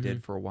ass, or they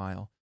did for a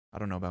while. I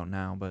don't know about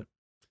now, but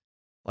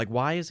like,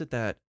 why is it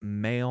that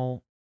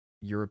male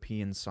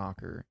European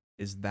soccer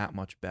is that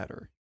much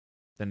better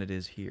than it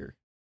is here?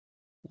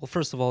 Well,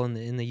 first of all,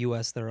 in the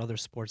U.S., there are other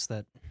sports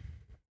that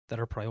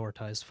are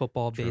prioritized: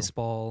 football, True.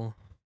 baseball,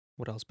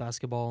 what else?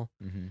 Basketball.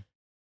 Mm-hmm.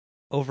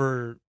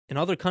 Over in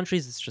other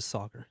countries, it's just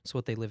soccer. It's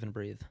what they live and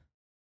breathe.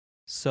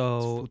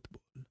 So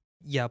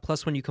yeah.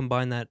 Plus, when you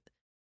combine that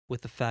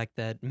with the fact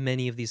that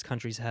many of these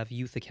countries have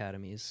youth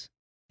academies,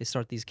 they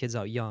start these kids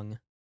out young.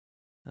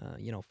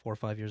 4 or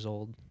 5 years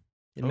old.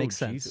 It makes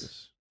sense.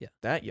 Jesus. Yeah.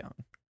 That young.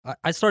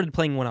 I started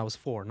playing when I was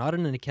 4, not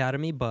in an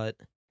academy, but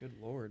Good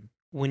Lord.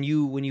 when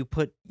you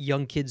put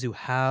young kids who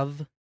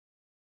have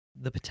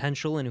the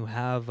potential and who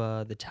have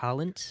the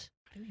talent.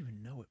 I didn't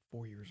even know at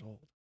 4 years old.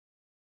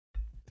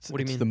 What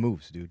do you It's mean? the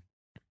moves, dude.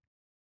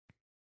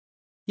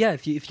 Yeah,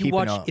 if you Keeping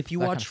watch up, if you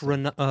that watch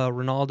kind of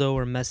Ronaldo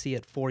or Messi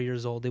at 4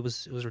 years old, it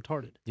was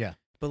retarded.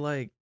 But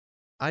like,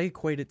 I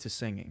equate it to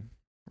singing,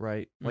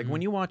 right? Like when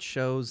Mhm. you watch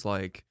shows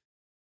like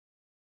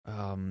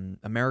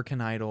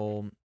American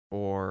Idol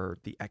or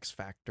The X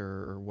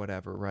Factor or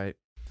whatever, right?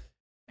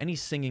 Any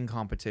singing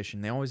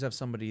competition, they always have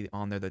somebody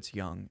on there that's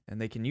young, and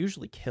they can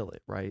usually kill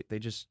it, right? They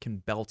just can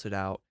belt it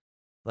out.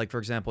 Like, for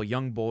example,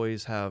 young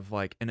boys have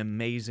like an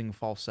amazing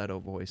falsetto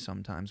voice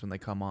sometimes when they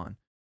come on.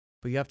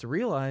 But you have to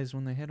realize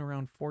when they hit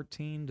around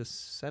 14 to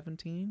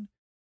 17,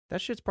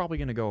 that shit's probably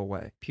going to go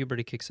away.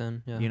 Puberty kicks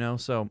in. Yeah. You know?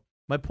 So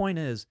my point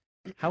is,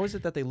 how is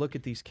it that they look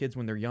at these kids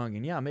when they're young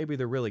and yeah, maybe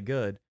they're really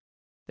good.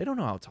 They don't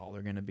know how tall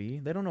they're going to be.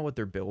 They don't know what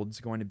their build's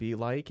going to be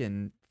like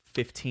in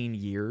 15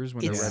 years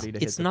when they're ready to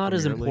hit It's the not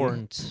as Premier League.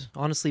 important.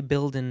 Honestly,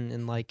 build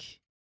in like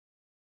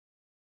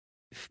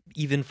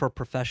even for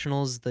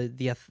professionals,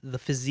 the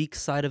physique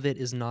side of it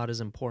is not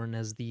as important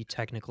as the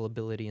technical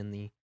ability and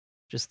the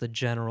just the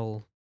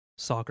general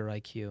soccer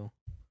IQ.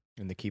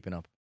 And the keeping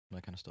up,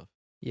 that kind of stuff.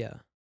 Yeah.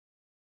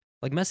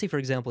 Like Messi, for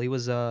example,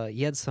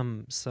 he had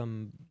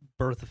some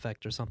birth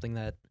effect or something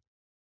that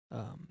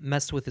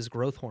messed with his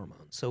growth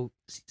hormone.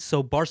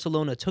 So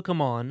Barcelona took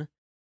him on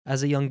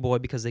as a young boy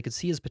because they could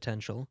see his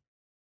potential,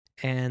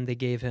 and they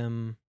gave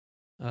him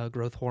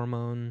growth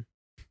hormone,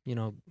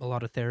 a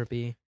lot of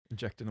therapy.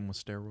 Injected him with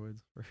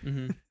steroids.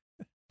 hmm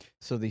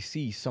So they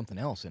see something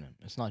else in him.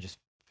 It's not just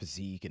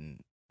physique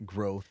and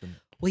growth and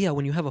Well, yeah,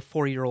 when you have a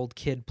 4-year-old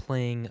kid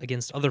playing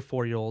against other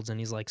 4-year-olds and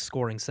he's like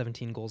scoring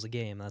 17 goals a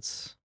game,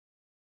 that's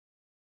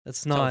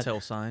not Telltale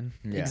sign.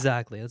 yeah.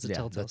 exactly. That's a Yeah,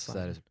 telltale that's- sign.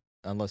 that is,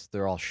 unless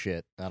they're all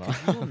shit. I don't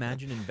Could you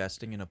imagine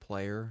investing in a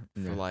player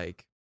for Yeah.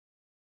 like,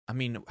 I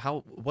mean,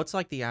 what's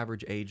like the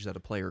average age that a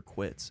player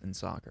quits in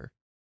soccer?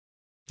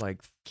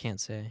 Like Can't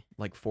say.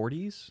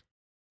 40s,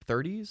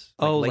 30s?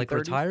 Oh, late like 30s?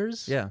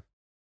 retires? Yeah,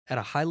 At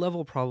a high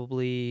level,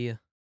 probably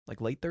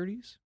like late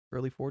 30s,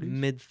 early 40s.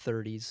 mid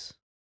 30s.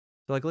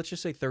 So like let's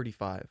just say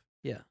 35.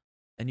 Yeah.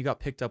 And you got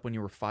picked up when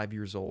you were 5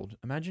 years old.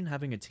 Imagine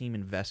having a team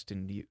invest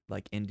into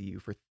you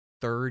for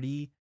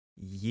 30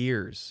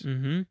 years.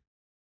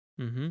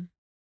 Mm-hmm. Mm-hmm.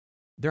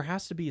 There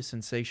has to be a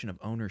sensation of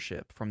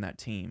ownership from that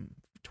team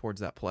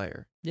towards that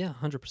player. Yeah,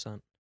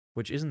 100%.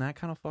 Which isn't that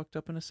kind of fucked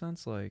up in a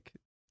sense? Like,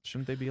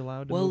 shouldn't they be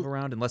allowed to Well, move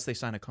around unless they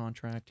sign a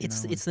contract?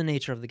 It's the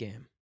nature of the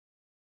game.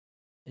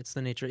 It's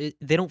the nature.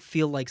 They don't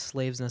feel like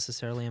slaves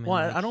necessarily. I mean,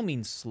 well, like, I don't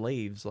mean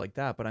slaves like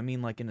that, but I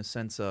mean like in a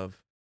sense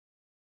of.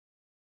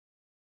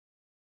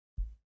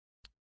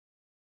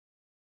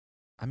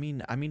 I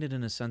mean it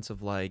in a sense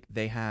of like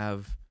they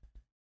have,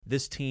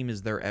 this team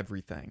is their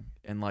everything,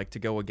 and like to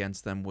go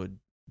against them would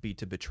be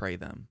to betray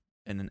them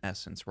in an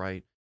essence,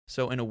 right?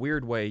 So in a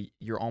weird way,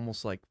 you're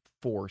almost like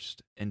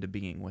forced into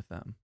being with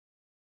them,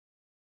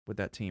 with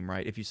that team,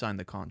 right? If you sign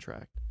the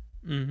contract.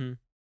 Mm-hmm.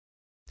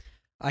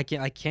 I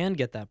can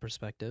get that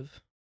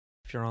perspective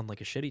if you're on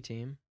like a shitty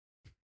team.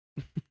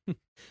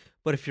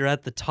 But if you're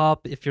at the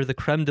top, if you're the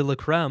creme de la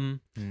creme,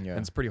 yeah. And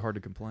it's pretty hard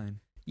to complain.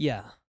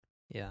 yeah.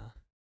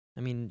 I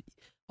mean,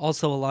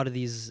 also a lot of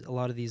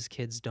these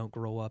kids don't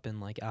grow up in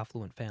like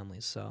affluent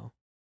families, so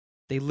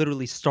they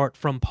literally start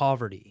from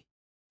poverty,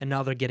 and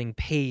now they're getting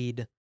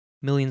paid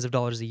millions of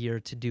dollars a year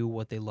to do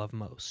what they love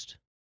most.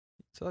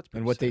 So that's pretty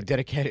and what they sick.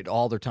 dedicated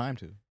all their time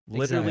to.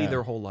 Literally Exactly.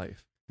 their whole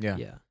life. Yeah.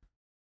 Yeah.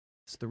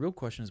 So the real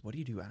question is, what do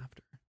you do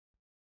after?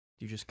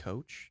 Do you just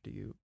coach? Do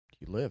you?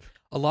 You live.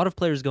 A lot of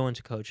players go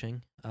into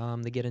coaching.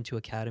 They get into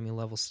academy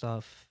level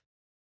stuff.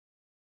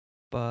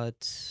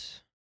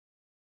 But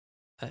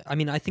I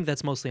mean, I think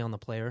that's mostly on the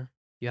player.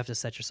 You have to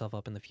set yourself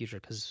up in the future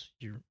because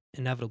you're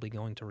inevitably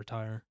going to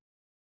retire.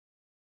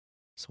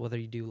 So whether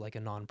you do like a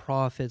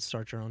nonprofit,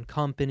 start your own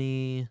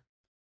company,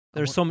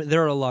 I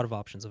there are a lot of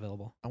options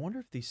available. I wonder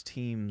if these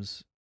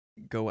teams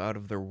go out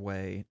of their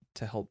way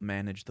to help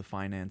manage the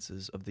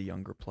finances of the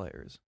younger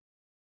players.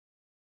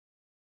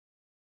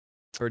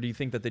 Or do you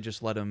think that they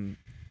just let them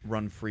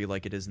run free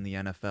like it is in the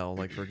NFL?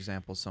 Like, for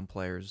example, some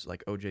players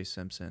like O.J.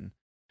 Simpson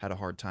had a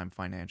hard time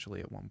financially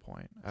at one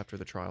point after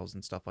the trials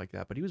and stuff like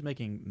that, but he was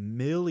making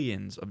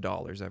millions of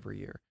dollars every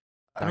year.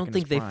 I don't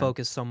think they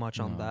focus so much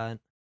on No. that.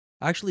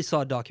 I actually saw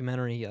a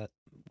documentary.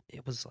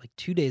 It was like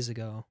 2 days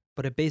ago,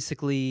 but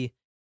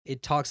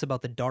it talks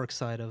about the dark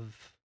side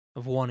of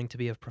wanting to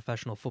be a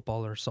professional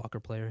footballer or soccer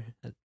player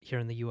here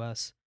in the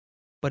U.S.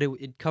 But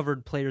it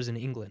covered players in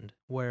England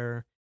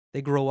where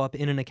they grow up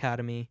in an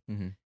academy,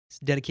 Mm-hmm.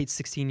 dedicate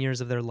 16 years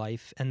of their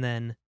life, and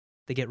then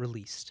they get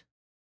released.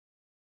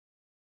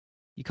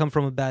 You come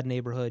from a bad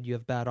neighborhood, you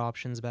have bad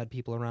options, bad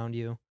people around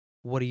you.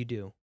 What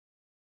do?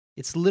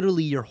 It's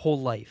literally your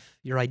whole life.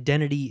 Your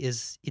identity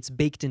it's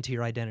baked into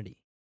your identity.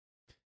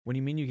 When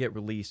you mean you get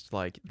released,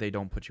 like they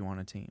don't put you on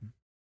a team.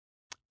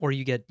 Or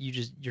your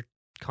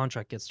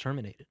contract gets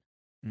terminated.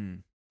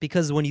 Mm.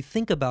 Because when you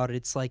think about it,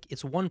 it's like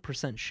it's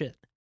 1% shit.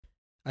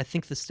 I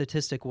think the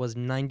statistic was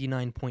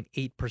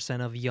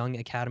 99.8% of young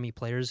academy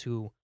players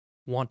who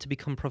want to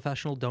become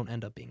professional don't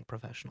end up being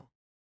professional.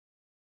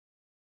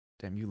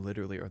 Damn, you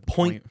literally are the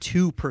point.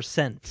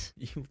 0.2%.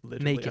 You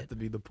literally make have it. to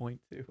be the 0.2.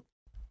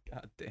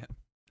 God damn.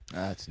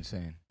 That's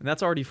insane. And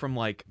that's already from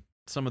like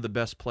some of the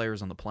best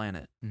players on the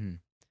planet. Mm-hmm.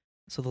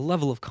 So the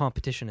level of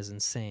competition is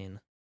insane.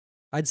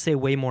 I'd say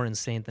way more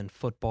insane than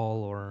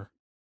football or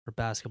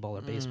basketball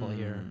or baseball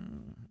here.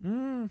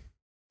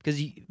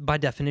 Because by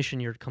definition,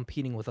 you're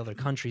competing with other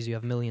countries. You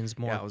have millions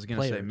more. Yeah, I was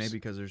gonna players. say maybe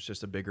because there's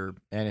just a bigger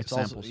And it's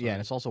sample also size.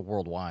 and it's also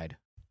worldwide.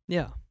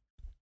 Yeah.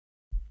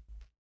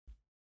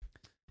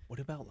 What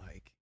about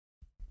like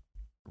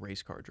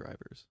race car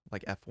drivers,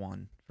 like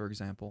F1, for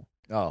example?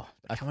 Oh,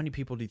 How many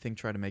people do you think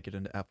try to make it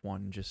into F1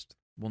 and just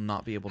will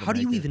not be able to? How do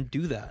make you it? even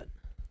do that?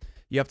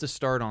 You have to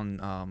start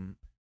on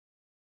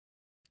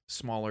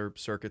smaller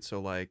circuits. So,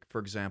 like for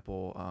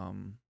example,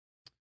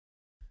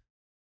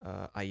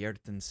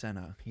 Ayrton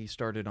Senna, he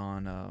started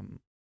on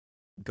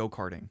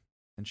go-karting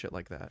and shit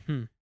like that.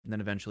 And then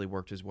eventually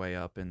worked his way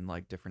up in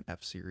like different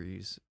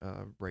F-Series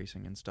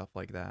racing and stuff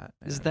like that.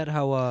 Is And that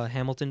how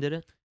Hamilton did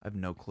it? I have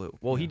no clue.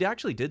 Well, he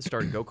actually did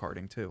start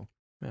go-karting too.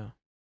 Yeah.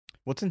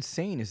 what's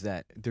insane is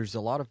that there's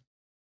a lot of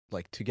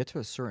like to get to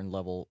a certain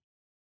level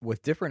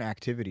with different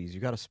activities,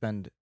 you got to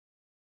spend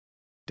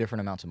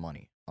different amounts of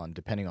money on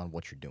depending on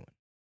what you're doing.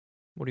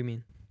 What do you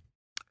mean?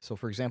 So,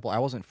 for example, I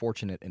wasn't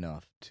fortunate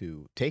enough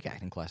to take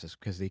acting classes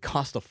because they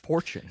cost a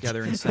fortune. Yeah,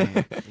 they're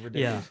insane.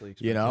 Ridiculously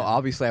You know, expensive.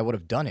 obviously I would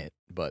have done it,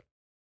 but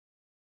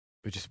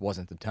it just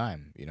wasn't the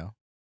time, you know?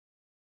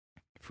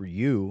 For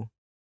you,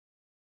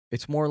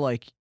 it's more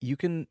like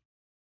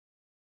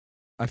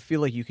I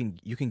feel like you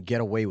can get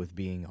away with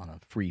being on a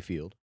free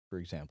field, for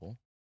example,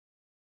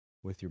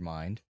 with your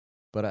mind,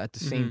 but at the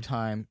same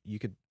time, you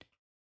could,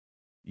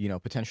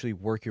 potentially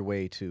work your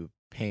way to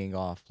paying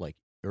off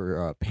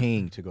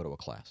paying to go to a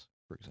class,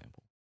 for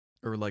example.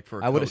 Or like for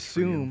a I would coach for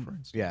you, assume, for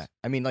instance. yeah.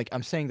 I mean, like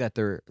I'm saying that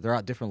they're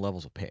at different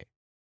levels of pay.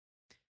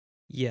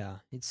 Yeah,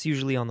 it's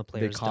usually on the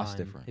player's cost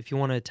dime. different. If you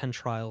want to attend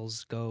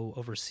trials, go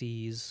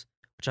overseas,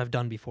 which I've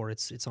done before.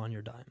 It's on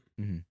your dime.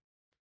 Mm-hmm.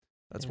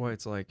 That's And- why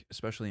it's like,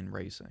 especially in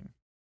racing,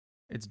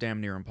 it's damn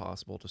near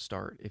impossible to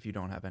start if you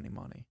don't have any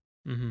money.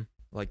 Mm-hmm.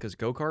 Like, because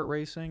go-kart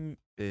racing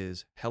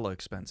is hella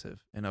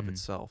expensive in of Mhm.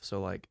 itself.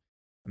 So, like,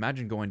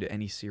 imagine going to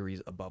any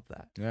series above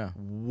that. Yeah.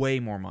 Way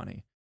more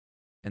money.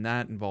 And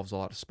that involves a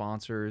lot of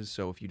sponsors.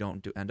 So if you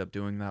don't end up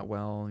doing that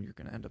well, you're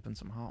going to end up in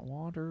some hot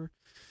water.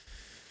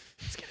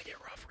 It's going to get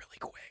rough really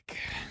quick.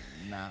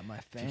 Not my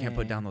thing. You can't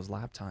put down those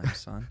lap times,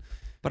 son.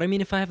 But I mean,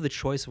 if I have the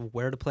choice of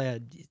where to play,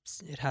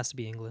 it has to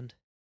be England.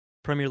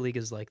 Premier League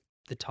is like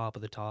the top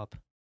of the top.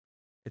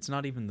 It's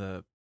not even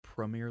the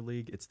Premier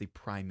League, it's the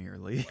Premier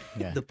League.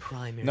 Yeah. The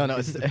Premier No, League.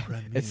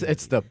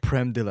 it's the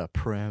Prem de la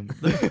Prem.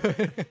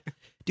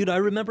 Dude, I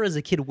remember as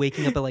a kid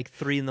waking up at like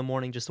 3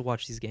 a.m. just to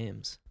watch these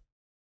games.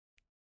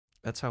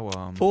 That's how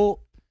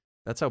Full.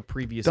 that's how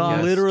previous Dog.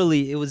 guest,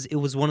 Literally, it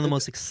was one of the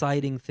most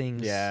exciting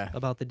things Yeah.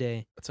 about the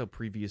day. that's how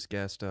previous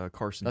guest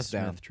Carson That's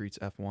Smith down. treats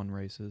F1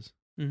 races.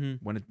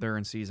 Mm-hmm. When they're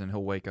in season,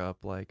 he'll wake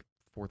up like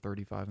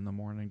 4:35 in the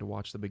morning to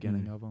watch the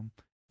beginning of them,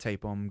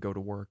 tape them, go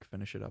to work,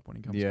 finish it up when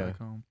he comes Yeah. back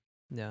home.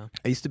 Yeah.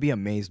 I used to be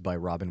amazed by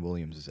Robin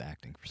Williams'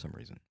 acting for some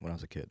reason when I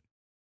was a kid.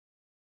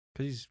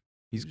 Because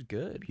he's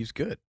good. He's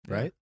good, Yeah.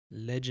 right?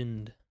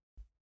 Legend.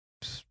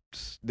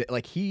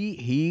 Like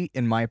he,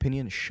 in my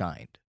opinion,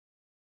 shined.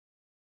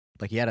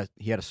 Like he had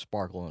a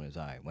sparkle in his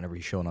eye whenever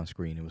he showed on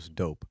screen. It was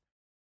dope.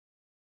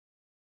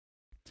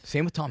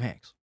 Same with Tom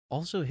Hanks.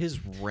 Also,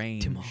 his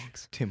range. Tim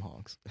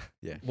Hanks.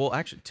 Yeah. Well,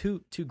 actually,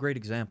 two great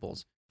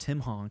examples.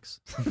 Tim Hanks.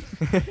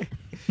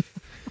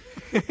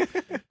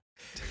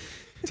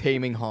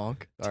 Taming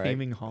Honk. All right.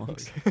 Taming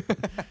Honks.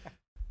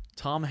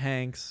 Tom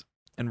Hanks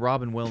and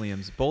Robin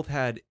Williams both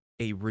had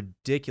a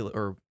ridiculous,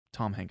 or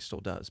Tom Hanks still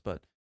does,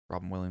 but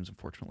Robin Williams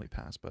unfortunately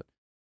passed, but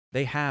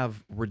they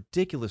have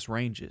ridiculous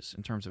ranges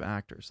in terms of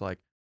actors. Like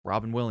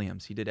Robin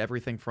Williams, he did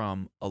everything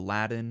from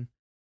Aladdin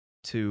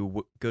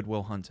to Good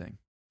Will Hunting.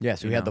 Yeah,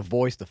 so You he had know. the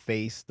voice, the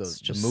face, the It's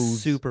just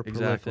moves, super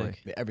Exactly.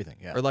 prolific. everything.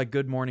 Yeah. Or like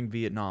Good Morning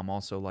Vietnam,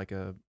 also like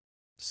a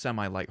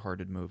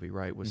semi-lighthearted movie,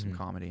 right, with some Mhm.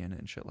 comedy in it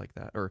and shit like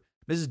that. Or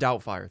Mrs.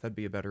 Doubtfire, that'd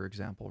be a better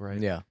example, right?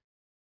 Yeah.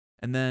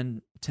 And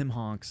then Tim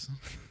Honks,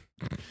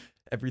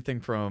 everything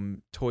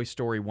from Toy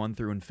Story 1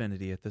 through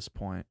Infinity at this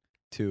point.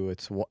 To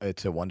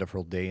it's a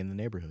wonderful day in the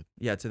neighborhood.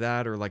 Yeah, to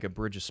that, or like a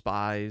Bridge of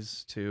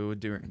Spies, too,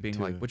 being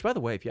like, To- which by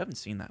the way, if you haven't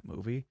seen that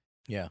movie,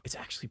 Yeah. it's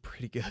actually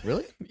pretty good.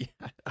 Really?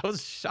 Yeah, I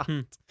was shocked. Hmm.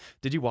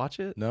 Did you watch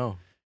it? No.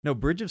 No,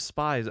 Bridge of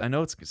Spies. I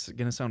know it's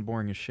gonna sound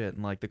boring as shit,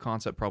 and like the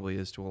concept probably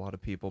is to a lot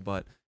of people,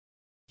 but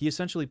he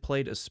essentially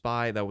played a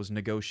spy that was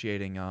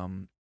negotiating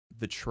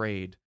the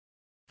trade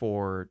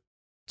for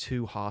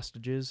 2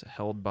 hostages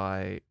held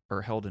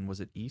in,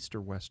 was it East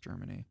or West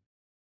Germany?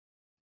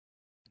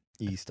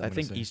 East. I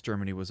think East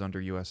Germany was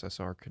under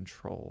USSR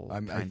control,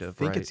 I kind of,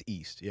 think right? it's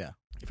East. Yeah.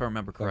 If I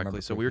remember If I remember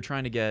correctly. So we were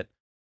trying to get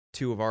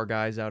 2 of our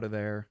guys out of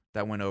there.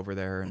 That went over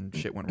there, and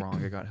shit went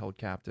wrong. It got held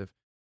captive.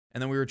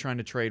 And then we were trying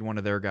to trade one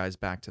of their guys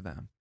back to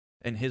them.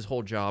 And his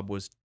whole job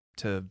was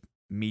to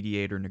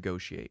mediate or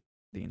negotiate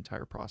the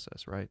entire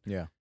process, right?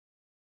 Yeah.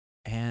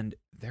 And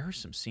there are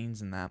some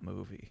scenes in that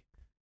movie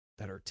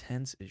that are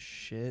tense as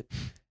shit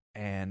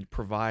and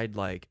provide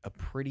like a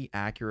pretty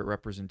accurate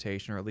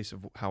representation, or at least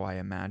of how I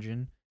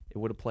imagine it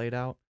would have played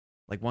out.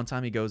 Like one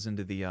time he goes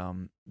into the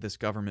this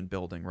government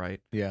building,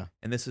 right? Yeah.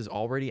 And this is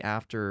already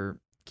after,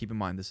 keep in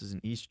mind, this is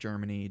in East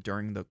Germany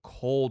during the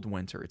cold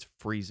winter. It's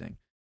freezing.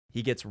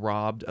 He gets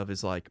robbed of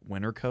his like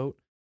winter coat.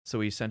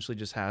 So he essentially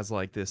just has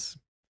like this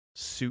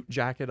suit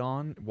jacket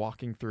on,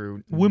 walking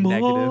through Wim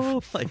negative,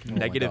 Hof. like Oh my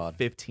negative God.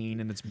 15,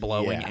 and it's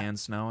blowing Yeah. and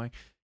snowing.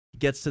 He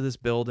gets to this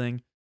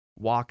building,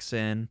 walks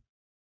in.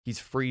 He's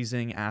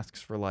freezing,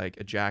 asks for like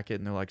a jacket,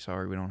 and they're like,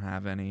 "Sorry, we don't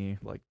have any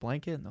like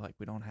blanket." And they're like,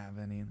 "We don't have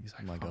any." And he's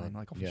like, Oh my "Fine, God.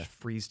 like I'll Yeah. just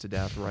freeze to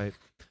death, right?"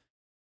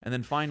 And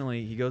then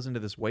finally, he goes into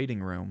this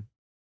waiting room,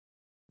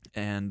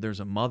 and there's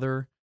a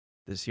mother,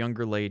 this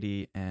younger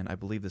lady, and I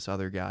believe this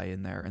other guy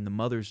in there, and the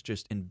mother's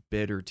just in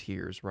bitter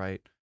tears,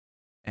 right?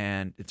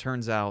 And it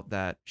turns out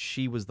that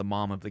she was the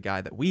mom of the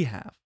guy that we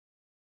have,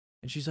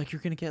 and she's like,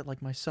 "You're gonna get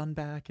like my son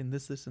back, and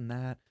this, and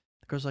that."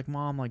 The girl's like,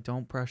 "Mom, like,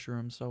 don't pressure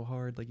him so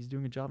hard. Like, he's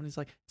doing a job." And he's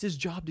like, "It's his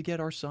job to get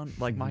our son,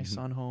 like, my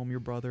son home, your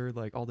brother,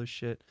 like, all this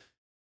shit."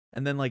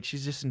 And then, like,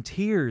 she's just in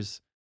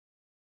tears.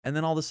 And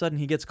then all of a sudden,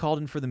 he gets called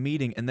in for the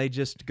meeting, and they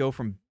just go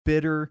from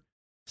bitter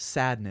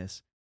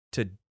sadness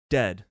to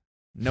dead.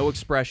 No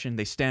expression.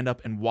 They stand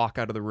up and walk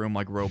out of the room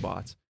like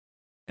robots.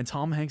 And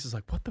Tom Hanks is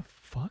like, "What the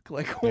fuck?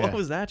 Like, what Yeah.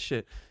 was that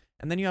shit?"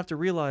 And then you have to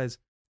realize,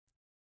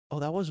 oh,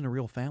 that wasn't a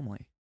real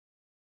family.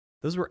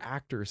 Those were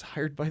actors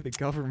hired by the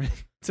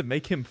government to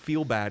make him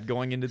feel bad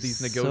going into these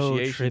So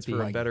negotiations trippy.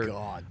 for a My better.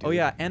 God, Oh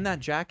yeah, dude. and that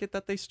jacket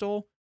that they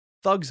stole,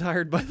 thugs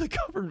hired by the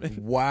government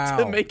Wow.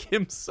 to make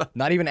him so.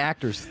 Not even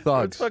actors, That's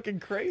thugs. fucking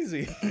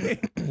crazy.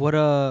 What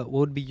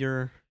would be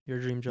your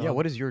dream job? Yeah.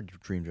 What is your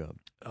dream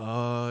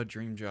job?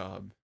 Dream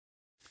job.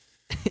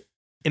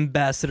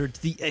 Ambassador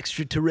to the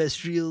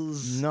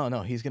extraterrestrials?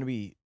 No. He's gonna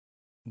be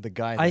the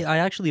guy. I that-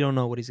 actually don't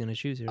know what he's gonna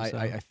choose here. So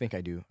I think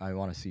I do. I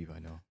want to see if I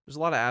know. There's a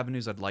lot of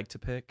avenues I'd like to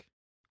pick.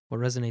 what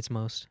resonates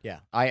most?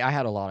 Yeah. I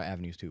had a lot of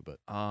avenues too, but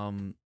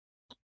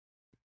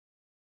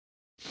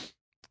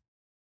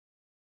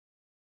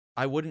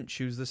I wouldn't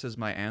choose this as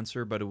my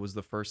answer, but it was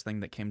the first thing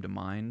that came to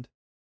mind.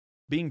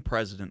 Being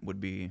president would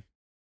be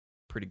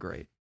pretty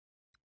great.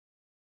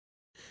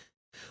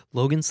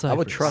 Logan Cyphers I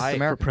would trust for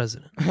America.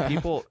 president.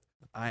 People,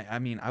 I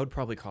mean, I would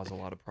probably cause a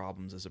lot of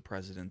problems as a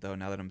president, though,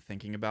 now that I'm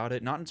thinking about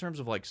it. Not in terms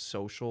of, like,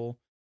 social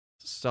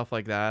stuff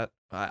like that.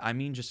 I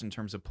mean just in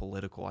terms of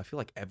political. I feel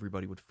like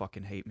everybody would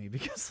fucking hate me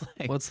because,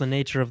 like, What's the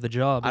nature of the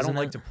job? I don't isn't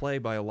like it? to play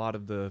by a lot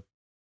of the,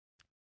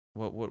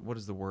 what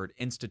is the word?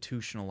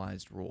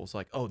 Institutionalized rules.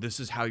 Like, oh, this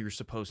is how you're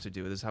supposed to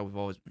do it. This is how we've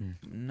always...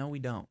 No, we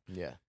don't.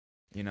 yeah.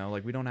 You know,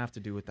 like, we don't have to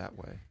do it that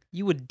way.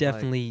 You would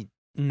definitely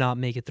not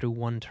make it through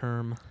one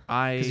term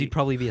because you'd I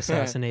probably be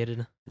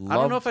assassinated.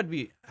 don't know if I'd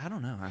be... I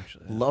don't know,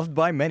 actually. Loved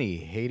by many,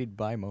 hated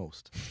by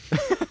most.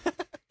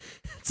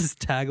 It's his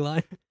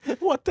tagline.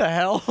 What the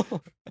hell?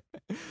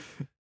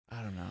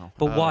 I don't know.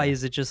 But why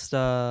is it just?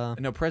 No,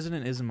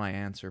 president isn't my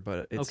answer,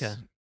 but it's Okay.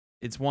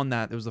 It's one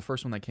that it was the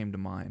first one that came to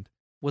mind.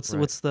 What's right.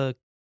 what's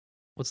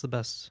the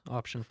best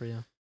option for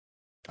you?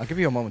 I'll give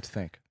you a moment to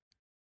think.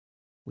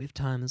 We have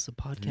time. This is a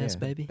podcast, Yeah.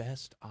 baby.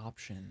 Best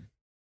option.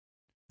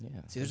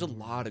 Yeah. See, there's a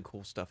lot of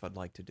cool stuff I'd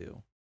like to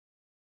do.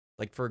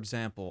 Like, for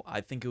example,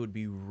 I think it would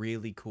be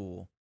really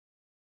cool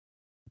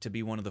to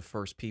be one of the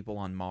first people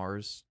on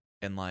Mars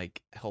and,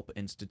 like, help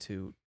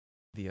institute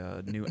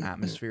the new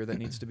atmosphere that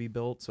needs to be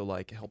built. So,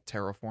 like, help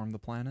terraform the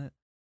planet.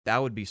 That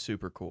would be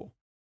super cool.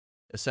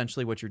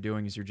 Essentially, what you're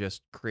doing is you're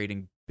just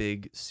creating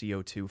big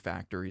CO2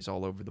 factories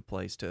all over the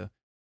place to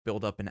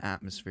build up an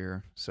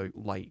atmosphere so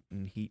light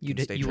and heat can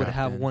stay You would trapped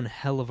have in. one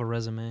hell of a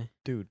resume.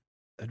 Dude,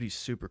 That'd be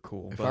super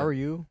cool. if but I were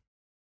you,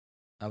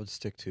 I would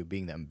stick to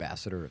being the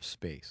ambassador of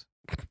space.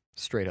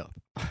 Straight up.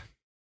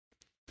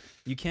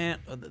 You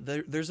can't.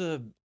 There's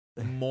a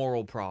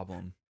moral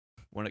problem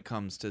when it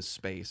comes to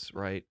space,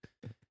 right?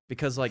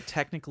 Because like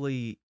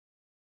technically,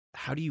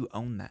 how do you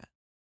own that?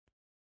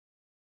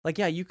 Like,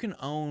 yeah, you can You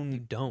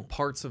own don't.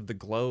 parts of the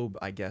globe,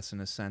 I guess,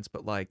 in a sense,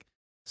 but like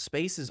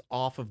space is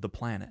off of the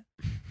planet.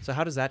 So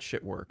how does that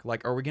shit work?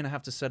 Like, are we gonna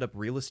have to set up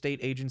real estate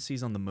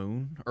agencies on the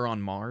moon or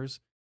on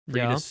Mars for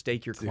you Yeah. to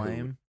stake your Dude.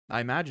 claim?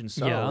 I imagine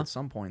so Yeah. at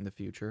some point in the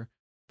future.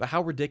 But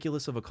how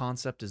ridiculous of a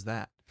concept is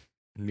that?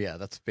 Yeah,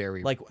 that's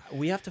very Like,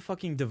 we have to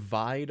fucking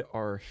divide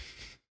our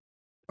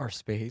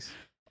space.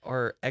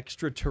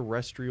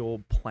 extraterrestrial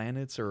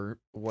planets or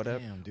whatever.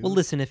 Damn, dude. Well,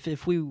 listen,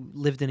 if we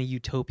lived in a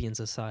utopian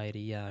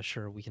society, yeah,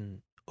 sure, we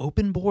can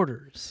open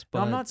borders.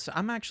 But No,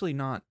 I'm actually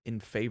not in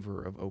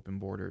favor of open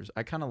borders.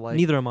 I kind of like.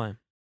 neither am I.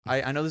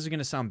 I know this is going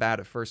to sound bad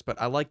at first, but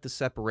I like the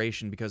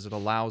separation because it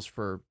allows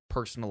for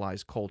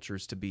personalized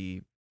cultures to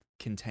be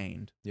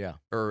contained Yeah.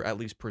 or at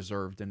least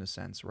preserved in a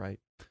sense, right?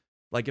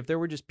 Like if there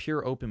were just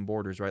pure open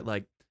borders, right?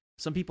 Like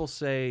some people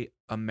say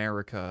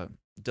America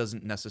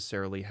doesn't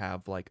necessarily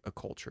have like a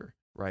culture,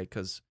 right?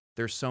 Because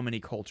there's so many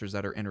cultures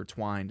that are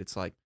intertwined. It's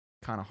like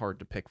kind of hard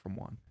to pick from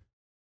one.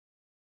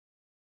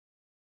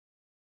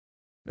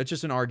 It's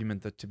just an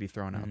argument that to be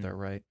thrown out Mhm. there,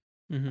 right?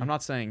 Mhm. I'm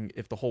not saying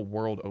if the whole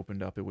world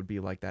opened up, it would be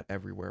like that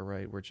everywhere,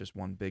 right? Where it's just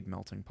one big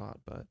melting pot.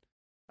 But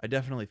I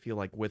definitely feel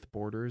like with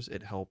borders,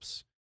 it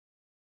helps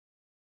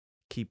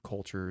keep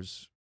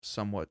cultures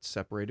somewhat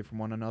separated from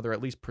one another,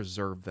 at least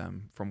preserve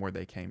them from where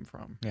they came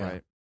from, Yeah.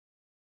 right?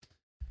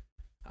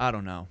 I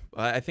don't know.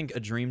 I think a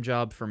dream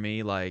job for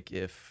me, like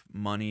if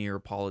money or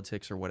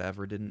politics or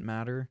whatever didn't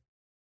matter,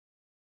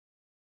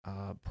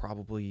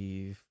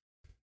 probably,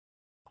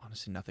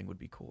 honestly, nothing would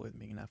be cooler than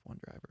being an F1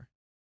 driver.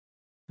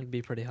 It'd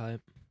be pretty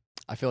hype.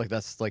 I feel like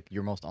that's like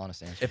your most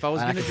honest answer. If I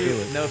was And gonna can feel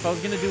do it. if I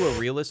was gonna do a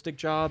realistic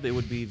job, it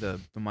would be the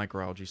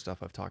microalgae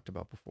stuff I've talked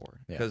about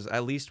before. Yeah. Because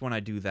at least when I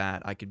do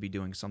that, I could be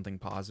doing something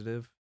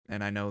positive,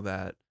 and I know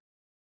that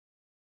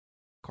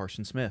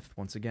Carson Smith,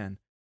 once again,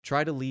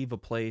 try to leave a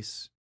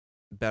place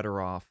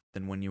better off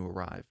than when you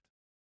arrived.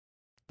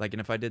 Like, and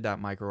if I did that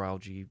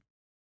microalgae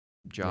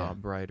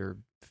job, right, or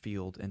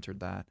field, entered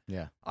that,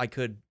 Yeah. I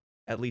could,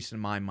 at least in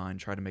my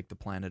mind, try to make the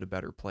planet a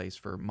better place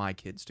for my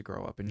kids to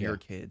grow up and Yeah. your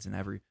kids and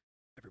everybody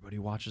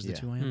who watches the Yeah.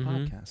 2 a.m.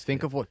 Mhm. podcast.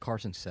 Think of what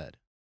Carson said.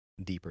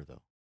 Deeper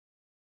though.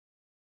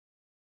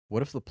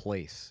 What if the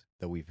place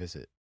that we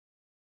visit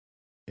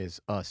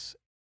is us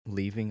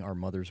leaving our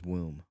mother's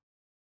womb,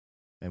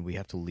 and we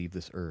have to leave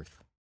this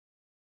earth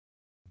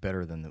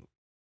better than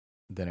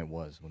it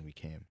was when we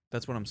came?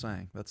 That's what I'm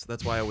saying.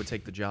 That's why I would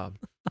take the job.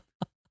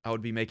 I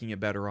would be making it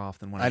better off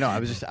than when I know.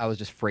 came I was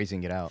just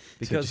phrasing it out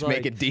Because, to just make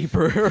like- it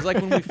deeper. Because like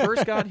when we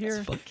first got It's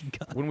here, fucking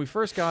God. when we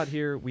first got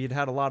here, we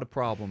had a lot of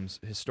problems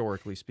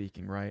historically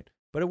speaking, right?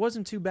 But it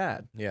wasn't too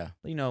bad. Yeah.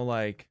 You know,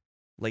 like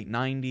late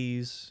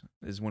 90s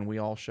is when we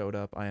all showed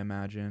up, I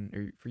imagine.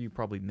 Or for you,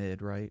 probably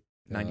mid, right?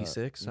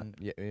 96,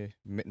 Yeah.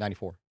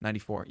 94.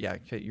 94. Yeah,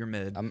 okay, you're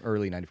mid. I'm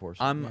early 94.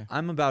 So I'm yeah.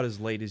 I'm about as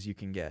late as you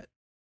can get.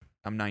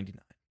 I'm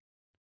 99.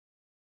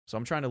 So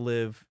I'm trying to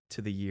live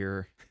to the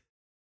year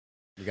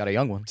We got a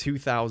young one.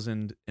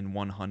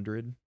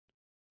 2100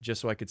 just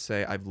so I could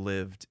say I've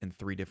lived in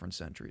 3 different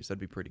centuries. That'd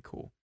be pretty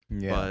cool.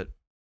 Yeah. But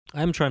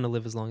I'm trying to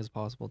live as long as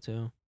possible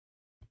too.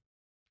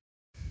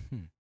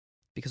 Hmm.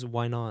 Because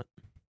why not?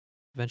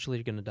 Eventually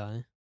you're gonna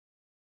die.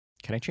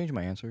 Can I change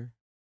my answer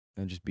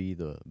and just be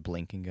the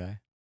blinking guy?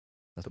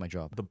 That's my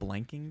job. the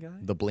blanking guy?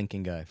 The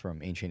blinking guy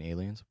from Ancient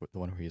Aliens, the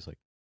one where he's like,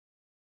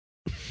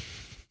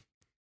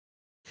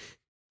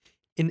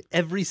 In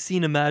every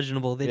scene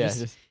imaginable, they yeah,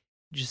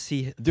 just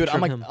see dude,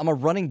 picture him. I'm a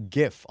running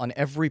GIF on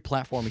every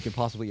platform you can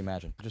possibly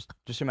imagine.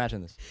 Just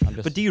imagine this. I'm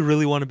just. But do you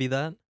really want to be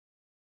that?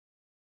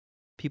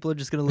 People are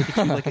just gonna look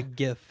at you like a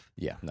GIF.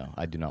 Yeah, no,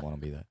 I do not want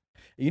to be that.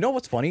 You know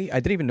what's funny? I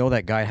didn't even know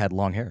that guy had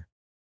long hair.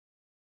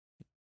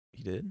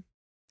 He did?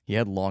 He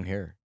had long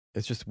hair.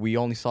 It's just we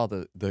only saw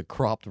the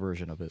cropped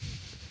version of it,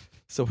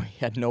 so we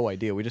had no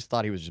idea. We just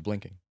thought he was just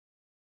blinking.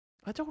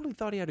 I totally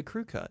thought he had a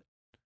crew cut.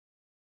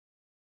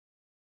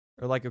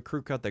 Or like a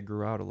crew cut that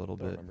grew out a little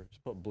Don't bit. remember.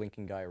 Just put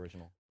blinking guy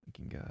original.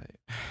 Blinking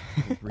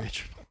guy.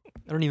 Original.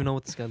 I don't even know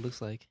what this guy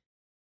looks like.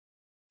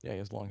 Yeah, he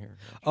has long hair.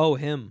 Oh,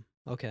 him.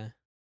 Okay.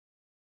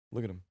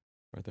 Look at him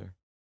right there.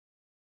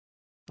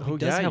 Oh, he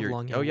does have you're,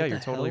 long hair. oh yeah, What you're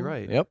the totally hell?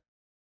 right. Yep.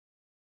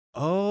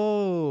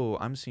 Oh,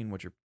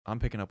 I'm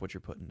picking up what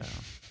you're putting down.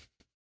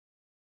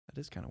 That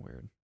is kind of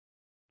weird.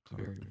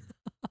 Very weird.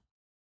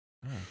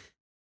 Oh.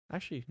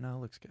 Actually, no,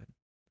 it looks good.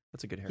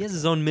 That's a good haircut. He has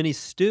his own mini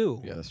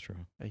stew. Yeah, that's true.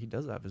 Yeah, he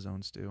does have his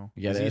own stew.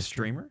 Yeah, is that he a is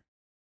true. streamer?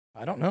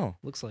 I don't know.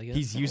 Looks like it.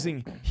 He's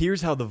using.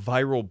 Here's how the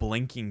viral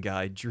blinking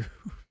guy drew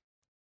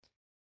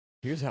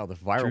Here's how the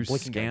viral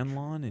blinking guy.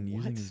 Scanlon and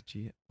using What? his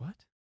G. What?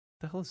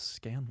 The hell is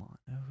Scanlon?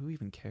 Oh, who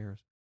even cares?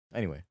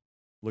 Anyway,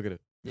 look at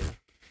it.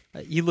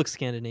 He looks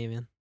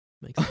Scandinavian.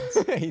 Makes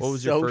sense. He's What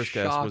was your so first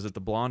guess? shocked. Was it the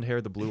blonde hair,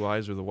 the blue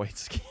eyes, or the white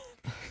skin?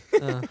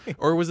 Uh,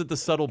 Or was it the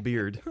subtle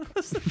beard?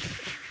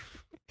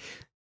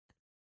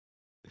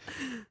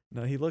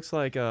 No, he looks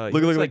like Look,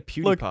 looks look, like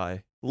look.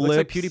 PewDiePie. Looks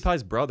like Lips.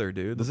 PewDiePie's brother,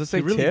 dude. Does it He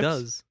say really tips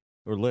does.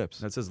 or lips?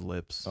 That says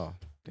lips. Oh,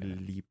 damn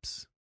it.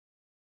 Leaps.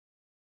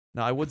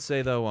 Now, I would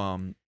say though,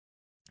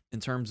 in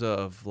terms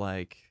of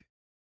like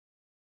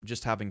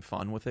just having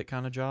fun with it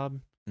kind of job,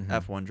 Mhm.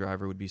 F1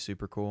 driver would be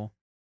super cool.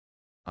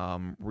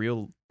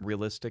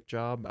 Realistic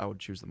job, I would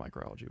choose the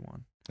microbiology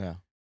one. Yeah.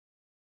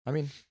 I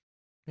mean,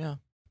 yeah.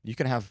 You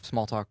can have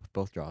small talk with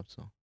both jobs,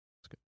 so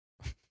it's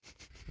good.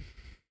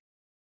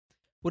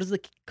 What is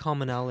the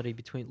commonality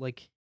between,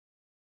 like,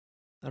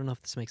 I don't know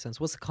if this makes sense.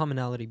 What's the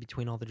commonality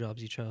between all the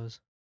jobs you chose?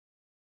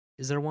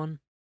 Is there one?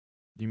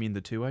 You mean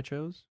the two I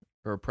chose?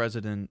 Or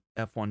president,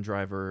 F1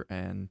 driver,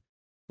 and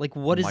Like,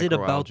 what is it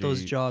about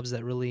those Microalgae- jobs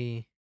that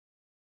really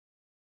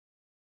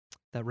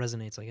that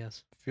resonates? I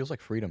guess. Feels like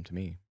freedom to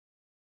me.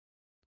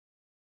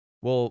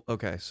 well,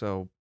 okay,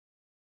 so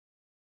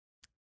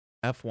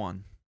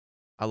F1.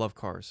 I love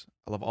cars.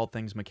 I love all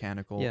things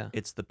mechanical. Yeah.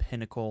 It's the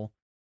pinnacle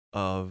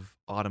of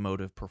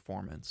automotive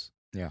performance.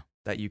 Yeah.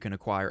 That you can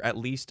acquire, at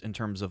least in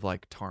terms of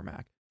like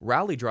tarmac.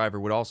 Rally driver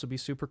would also be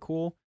super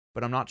cool,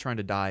 but I'm not trying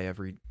to die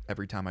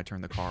every time I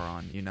turn the car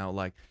on. You know,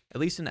 like at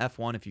least in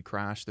F1, if you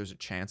crash, there's a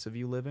chance of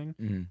you living.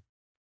 Mm-hmm.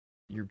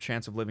 Your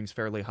chance of living is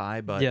fairly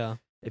high, but Yeah.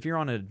 if you're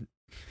on a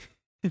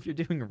if you're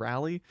doing a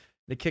rally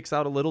and it kicks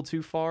out a little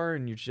too far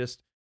and you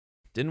just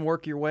didn't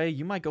work your way,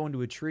 you might go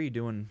into a tree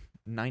doing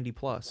 90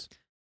 plus.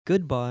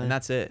 Goodbye. And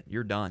that's it.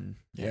 You're done.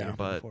 Yeah.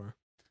 But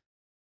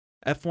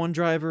F1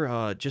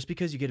 driver, just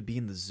because you get to be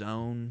in the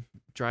zone,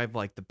 drive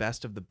like the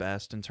best of the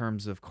best in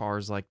terms of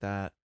cars like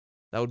that,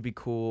 that would be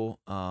cool.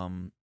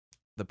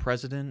 The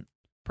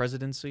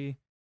presidency,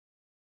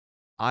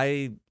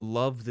 I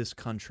love this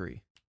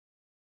country,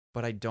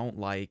 but I don't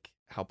like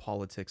how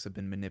politics have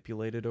been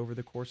manipulated over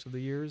the course of the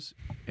years.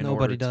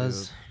 Nobody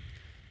does.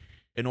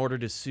 In order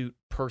to suit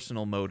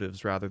personal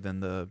motives rather than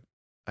the,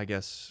 I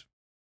guess,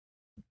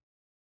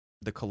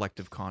 the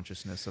collective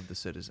consciousness of the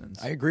citizens.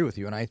 I agree with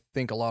you, and I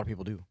think a lot of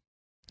people do.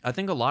 I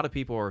think a lot of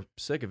people are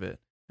sick of it.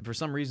 And for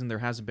some reason, there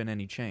hasn't been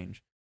any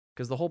change.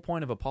 Because the whole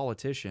point of a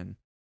politician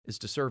is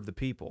to serve the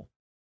people.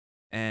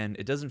 And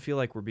it doesn't feel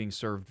like we're being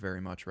served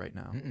very much right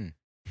now. Mm-mm.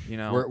 You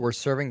know, We're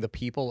serving the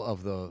people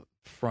of the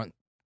front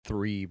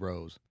 3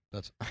 rows.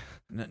 That's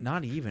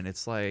not even.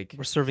 It's like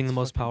We're serving the it's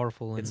most fucking-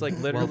 powerful and it's like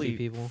wealthy literally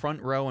people.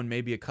 front row and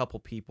maybe a couple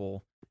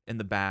people in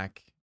the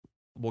back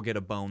will get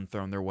a bone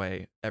thrown their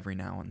way every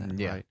now and then.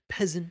 Yeah. Right?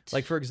 Peasant.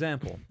 Like, for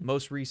example,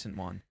 most recent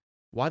one.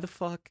 Why the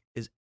fuck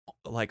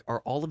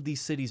are all of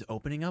these cities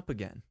opening up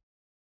again?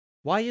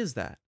 Why is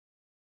that?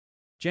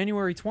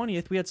 January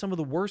 20th, we had some of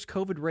the worst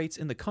COVID rates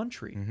in the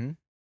country mm-hmm.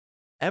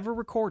 ever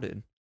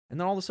recorded. And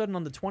then all of a sudden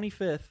on the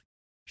 25th,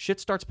 shit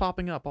starts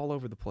popping up all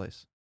over the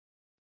place.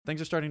 Things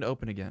are starting to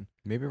open again.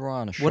 Maybe we're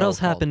on a show. what else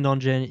called-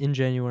 happened in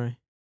January?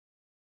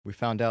 We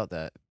found out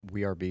that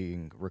we are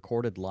being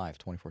recorded live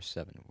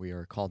 24/7. We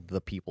are called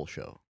The People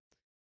Show.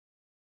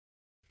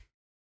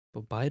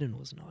 But Biden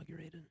was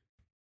inaugurated.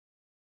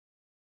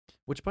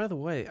 Which, by the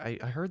way,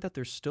 I heard that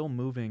they're still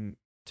moving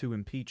to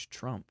impeach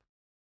Trump.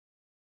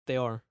 They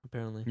are,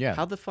 apparently. Yeah.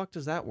 How the fuck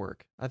does that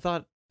work? I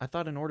thought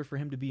in order for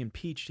him to be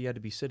impeached, he had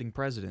to be sitting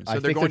president. I So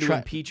they're think going to try-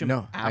 impeach him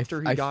no,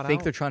 after he I got think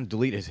out? they're trying to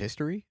delete his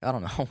history. I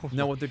don't know.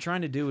 No, what they're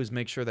trying to do is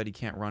make sure that he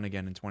can't run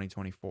again in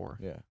 2024.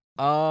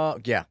 Yeah.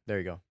 Yeah. There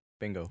you go.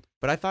 Bingo.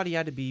 But I thought he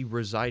had to be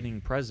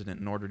residing president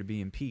in order to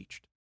be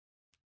impeached.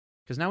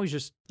 Because now he's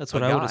just That's a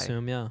what I would guy.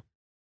 assume, yeah.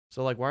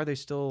 So, like, why are they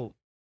still,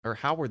 or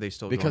how were they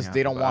still Because going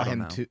they after don't him? want I him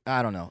know. to.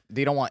 I don't know.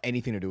 They don't want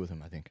anything to do with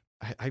him. I think.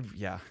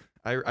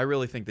 I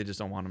really think they just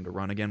don't want him to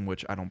run again,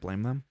 which I don't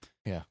blame them.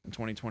 Yeah. In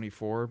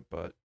 2024,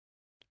 but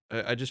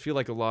I just feel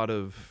like a lot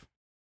of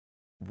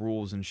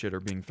rules and shit are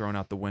being thrown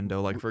out the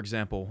window. Like, for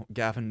example,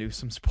 Gavin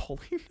Newsom's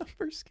polling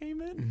numbers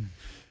came in,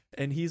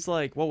 and he's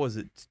like, what was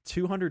it,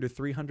 200 to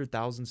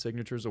 300,000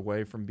 signatures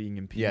away from being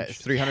impeached? Yeah,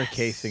 it's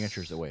 300K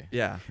signatures away.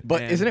 Yeah,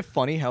 But and isn't it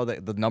funny how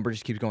the number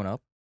just keeps going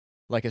up?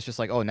 Like it's just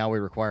like, oh, now we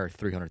require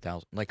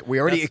 300,000. Like we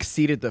already That's-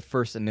 exceeded the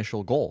first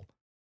initial goal,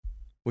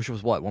 which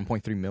was what,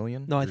 1.3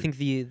 million? No, I Or- think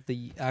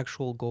the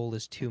actual goal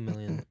is 2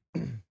 million.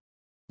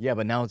 Yeah,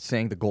 but now it's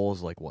saying the goal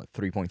is like what,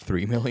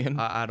 3.3 million?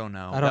 I don't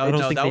know. I don't no,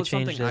 think that they was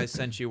something changed I it.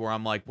 sent you where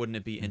I'm like, wouldn't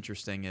it be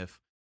interesting if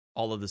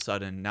all of a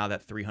sudden now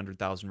that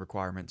 300,000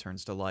 requirement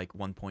turns to like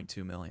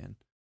 1.2 million?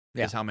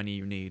 Yeah. Is how many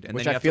you need. And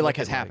Which then you I have to feel look like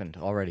has at, happened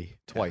already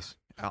twice.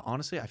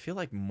 Honestly, I feel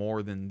like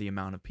more than the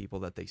amount of people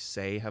that they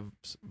say have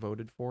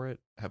voted for it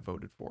have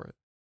voted for it.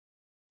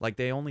 Like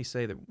they only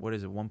say that, what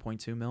is it,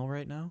 1.2 mil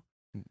right now?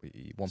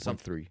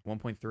 1.3.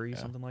 1.3, Yeah.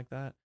 something like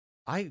that.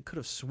 I could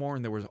have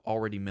sworn there was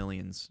already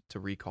millions to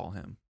recall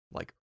him,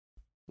 like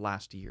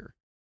last year.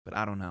 But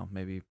I don't know.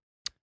 Maybe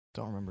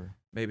Don't remember.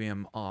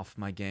 I'm off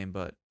my game.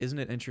 But isn't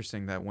it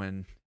interesting that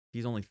when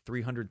he's only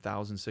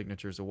 300,000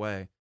 signatures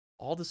away,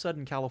 all of a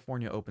sudden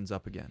California opens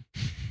up again?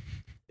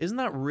 Isn't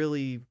that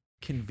really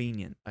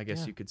convenient, I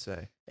guess Yeah. you could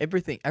say?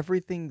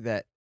 Everything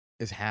that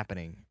is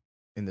happening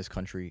in this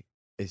country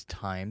is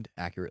timed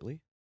accurately.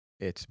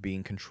 It's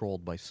being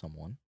controlled by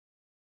someone.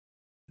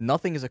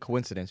 Nothing is a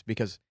coincidence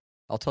because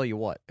I'll tell you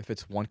what, if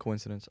it's one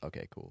coincidence,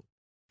 okay, cool.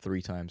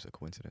 3 times a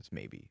coincidence,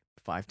 maybe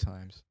 5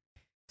 times,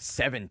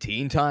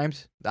 17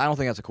 times. I don't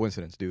think that's a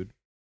coincidence, dude.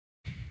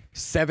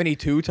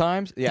 72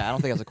 times? Yeah, I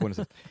don't think that's a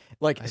coincidence.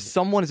 Like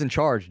someone is in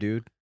charge,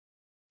 dude.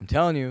 I'm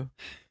telling you.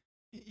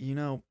 You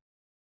know,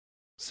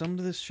 some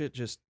of this shit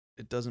just,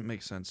 it doesn't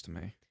make sense to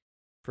me.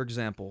 For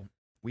example,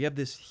 we have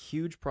this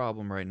huge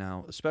problem right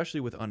now, especially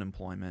with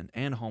unemployment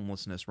and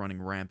homelessness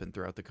running rampant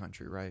throughout the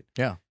country, right?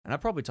 Yeah. And I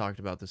probably talked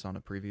about this on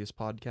a previous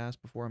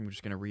podcast before. I'm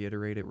just going to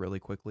reiterate it really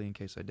quickly in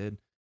case I did.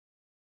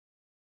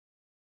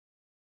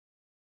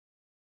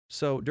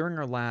 So during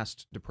our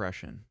last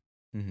depression,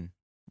 Mm-hmm.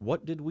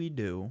 what did we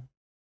do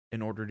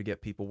in order to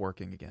get people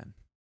working again,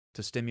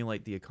 to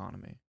stimulate the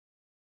economy?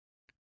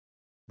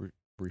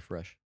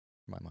 Refresh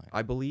my mind.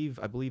 I believe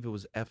it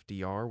was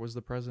FDR was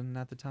the president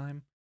at the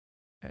time.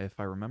 If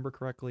I remember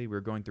correctly, we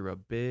were going through a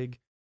big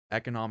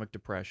economic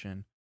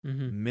depression.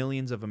 Mm-hmm.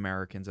 Millions of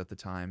Americans at the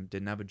time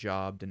didn't have a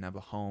job, didn't have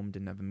a home,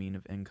 didn't have a mean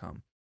of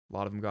income. A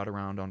lot of them got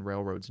around on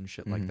railroads and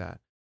shit like Mhm.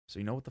 that. So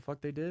you know what the fuck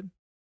they did?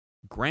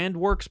 Grand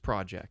Works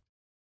Project.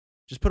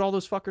 Just put all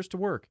those fuckers to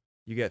work.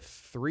 You get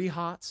 3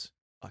 hots,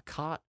 a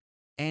cot,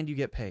 and you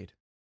get paid.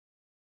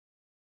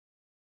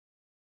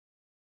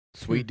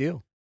 Sweet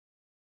deal.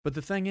 But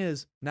the thing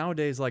is,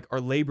 nowadays, like, our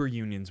labor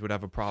unions would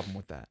have a problem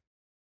with that.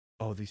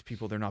 Oh, these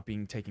people, they're not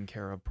being taken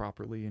care of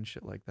properly and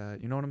shit like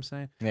that. You know what I'm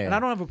saying? Yeah. And I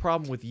don't have a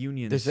problem with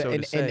unions, There's so to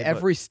in say, but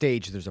every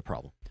stage, there's a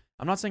problem.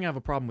 I'm not saying I have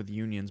a problem with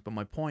unions, but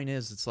my point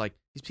is, it's like,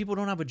 these people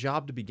don't have a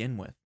job to begin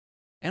with.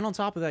 And on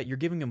top of that, you're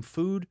giving them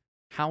food,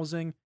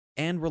 housing,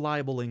 and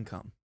reliable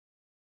income.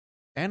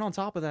 And on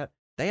top of that,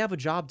 they have a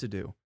job to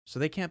do. So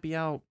they can't be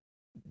out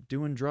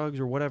doing drugs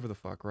or whatever the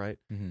fuck, right?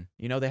 Mm-hmm.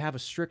 You know, they have a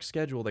strict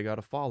schedule they got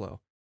to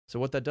follow. So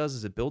what that does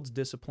is it builds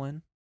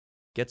discipline,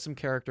 gets some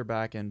character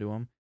back into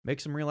them,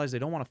 makes them realize they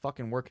don't want to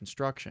fucking work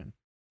construction.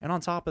 And on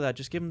top of that,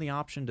 just give them the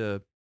option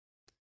to,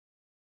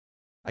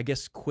 I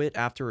guess, quit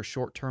after a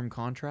short-term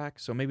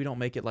contract. So maybe don't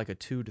make it like a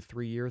 2 to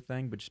 3 year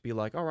thing, but just be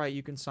like, all right,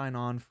 you can sign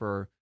on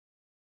for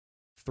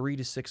 3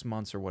 to 6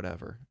 months or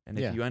whatever. And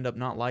if Yeah. you end up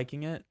not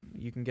liking it,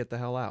 you can get the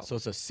hell out. So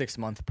it's a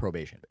 6-month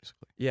probation,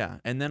 basically. Yeah,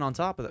 and then on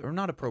top of that, or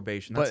not a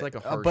probation, that's like a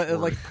harsh word.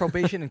 like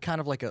probation and kind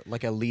of like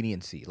a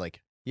leniency.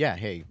 Like, yeah,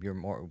 hey, you're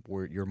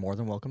more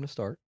than welcome to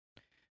start,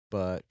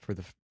 but for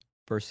the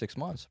first 6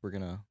 months, we're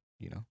gonna,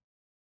 Well,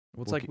 it's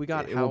we'll like we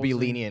got it will be housing.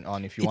 lenient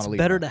on if you want It's to leave.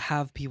 better now. to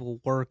have people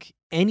work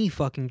any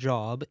fucking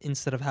job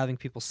instead of having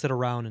people sit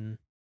around and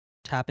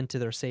tap into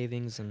their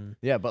savings and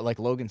Yeah, but like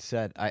Logan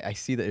said, I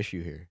see the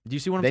issue here. Do you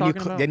see what I'm Then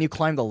talking about? then you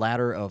climb the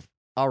ladder of,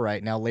 all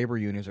right, now labor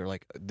unions are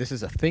like, this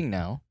is a thing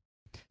now.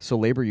 So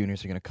labor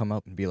unions are going to come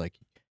up and be like,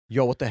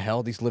 yo, what the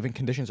hell? These living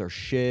conditions are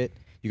shit.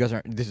 You guys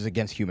aren't, this is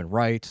against human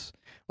rights.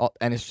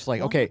 And it's just like,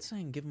 Well, okay, I'm not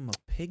saying give them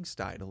a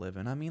pigsty to live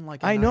in. I mean,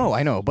 like, a I know,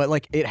 nice- but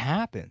like it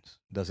happens,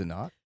 does it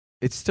not?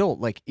 It's still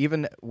like,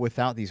 even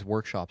without these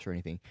workshops or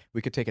anything,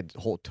 we could take a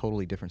whole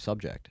totally different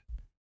subject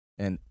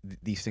and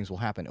these things will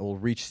happen. It will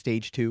reach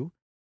stage 2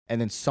 and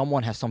then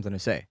someone has something to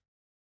say.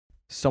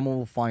 Someone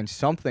will find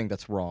something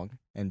that's wrong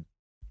and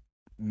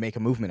make a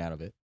movement out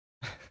of it.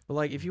 But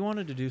like, if you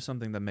wanted to do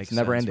something that makes It's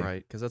never sense, ending.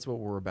 right? Because that's what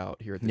we're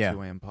about here at the Yeah.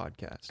 2 a.m.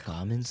 podcast.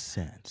 Common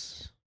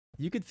sense.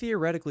 You could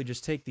theoretically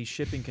just take these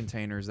shipping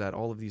containers that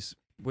all of these,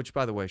 which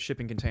by the way,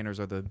 shipping containers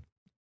are the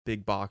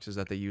big boxes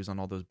that they use on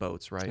all those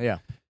boats, right? Yeah.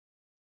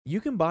 You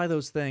can buy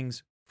those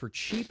things for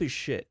cheap as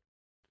shit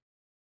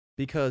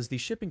because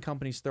these shipping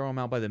companies throw them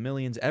out by the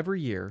millions every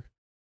year,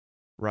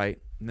 right?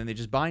 And then they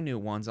just buy new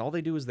ones. All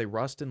they do is they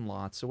rust in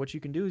lots. So what you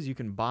can do is you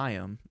can buy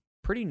them,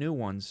 pretty new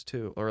ones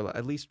too, or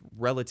at least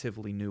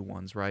relatively new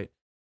ones, right?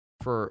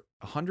 For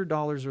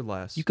 $100 or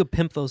less. you could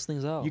pimp those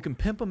things out. You can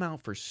pimp them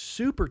out for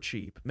super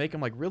cheap, make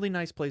them like really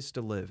nice places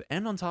to live.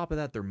 And on top of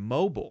that, they're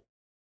mobile.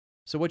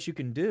 So what you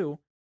can do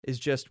is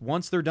just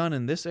once they're done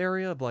in this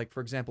area of like,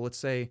 for example, let's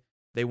say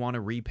they want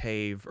to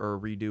repave or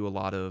redo a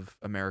lot of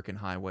American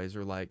highways,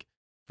 or like,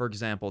 for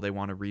example, they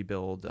want to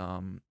rebuild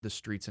the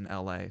streets in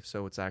LA.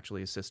 So it's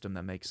actually a system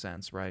that makes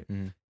sense, right?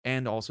 Mhm.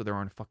 And also there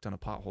aren't a fuck ton of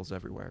potholes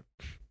everywhere.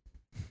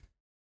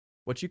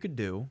 What you could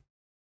do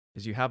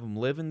is you have them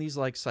live in these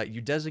like sites.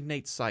 You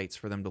designate sites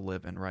for them to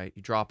live in, right?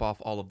 You drop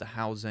off all of the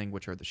housing,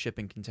 which are the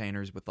shipping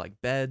containers with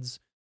like beds.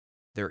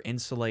 They're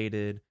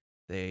insulated.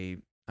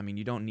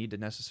 You don't need to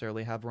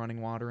necessarily have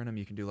running water in them.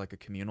 You can do like a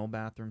communal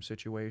bathroom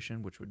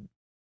situation, which would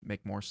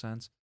make more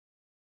sense.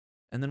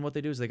 And then what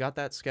they do is they got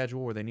that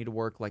schedule where they need to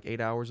work like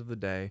 8 hours of the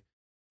day.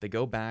 They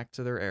go back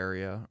to their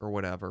area or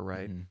whatever,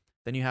 right? Mhm.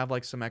 Then you have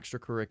like some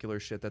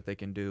extracurricular shit that they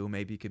can do.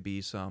 Maybe it could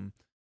be some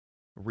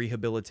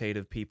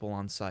rehabilitative people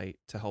on site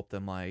to help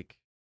them like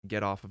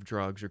get off of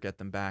drugs or get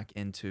them back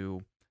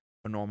into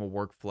a normal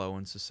workflow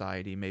in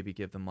society. Maybe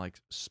give them like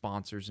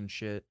sponsors and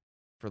shit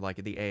for like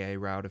the AA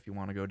route if you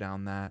want to go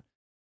down that.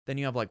 Then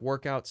you have like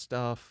workout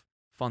stuff,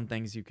 fun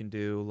things you can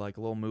do, like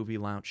a little movie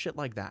lounge, shit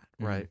like that,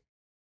 Mhm. right?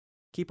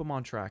 Keep them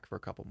on track for a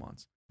couple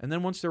months. And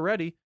then once they're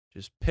ready,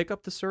 just pick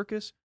up the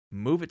circus,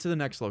 move it to the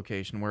next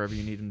location wherever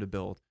you need them to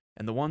build.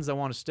 And the ones that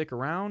want to stick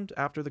around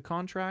after the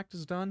contract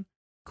is done,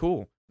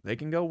 cool. They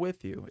can go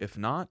with you. If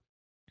not,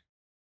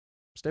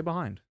 stay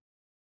behind.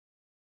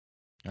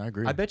 I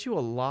agree. I bet you a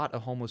lot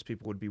of homeless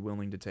people would be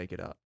willing to take it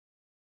up.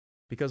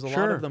 Because a lot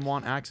Sure. of them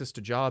want access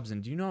to jobs,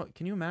 and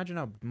can you imagine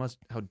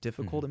how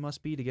difficult Mhm. it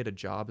must be to get a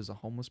job as a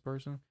homeless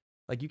person?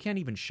 Like, you can't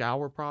even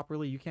shower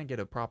properly, you can't get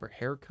a proper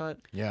haircut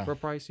Yeah. for a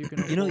price you can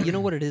afford. You know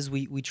what it is?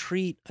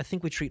 I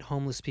think we treat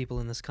homeless people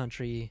in this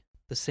country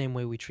the same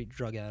way we treat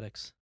drug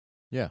addicts.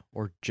 Yeah,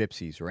 or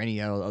gypsies or any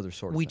other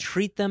sort of We thing.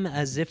 treat them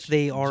as if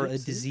they are a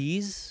Gypsies?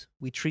 disease.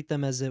 We treat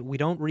them as if we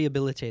don't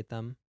rehabilitate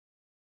them.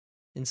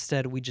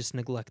 Instead, we just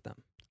neglect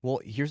them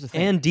Well, here's the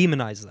thing. and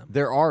demonize them.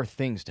 There are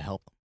things to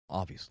help them,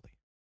 obviously.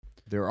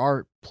 There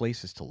are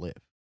places to live.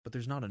 But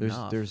there's not There's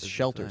enough. there's is the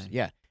shelters. thing.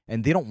 Yeah,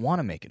 and they don't want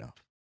to make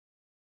enough.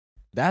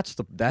 That's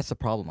the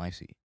problem I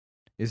see.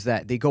 Is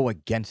that they go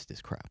against this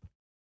crap.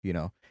 You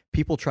know,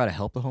 people try to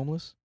help the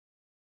homeless,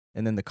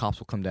 and then the cops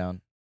will come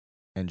down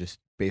and just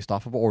based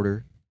off of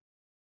order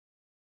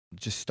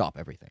just stop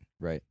everything,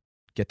 right?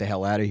 Get the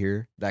hell out of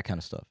here, that kind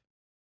of stuff.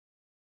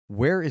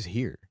 Where is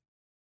here?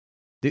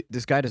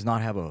 This guy does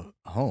not have a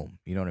home,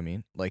 you know what I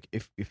mean? Like,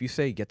 if you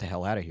say get the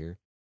hell out of here,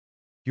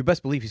 you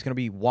best believe he's going to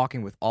be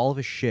walking with all of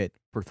his shit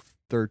for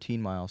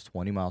 13 miles,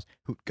 20 miles,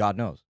 who God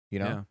knows, you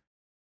know?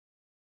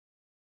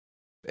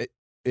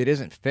 It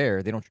isn't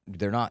fair.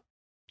 They're not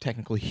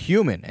technically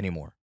human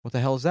anymore. What the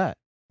hell is that,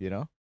 you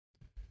know?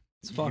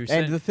 It's You're fucked.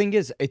 saying- And the thing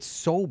is, it's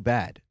so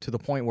bad to the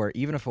point where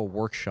even if a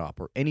workshop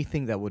or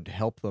anything that would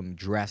help them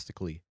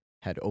drastically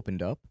had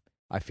opened up,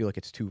 I feel like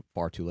it's too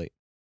late.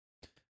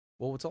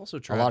 Well, what's also A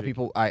tragic. lot of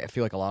people, I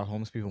feel like a lot of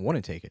homeless people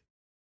wouldn't take it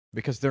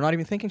because they're not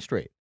even thinking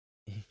straight.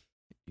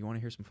 You want to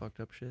hear some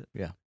fucked up shit?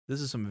 Yeah. This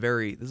is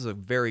a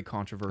very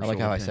controversial I like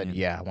how I opinion. said,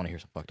 yeah, I want to hear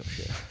some fucked up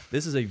shit.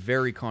 This is a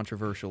very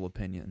controversial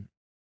opinion.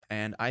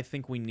 And I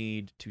think we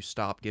need to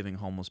stop giving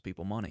homeless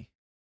people money.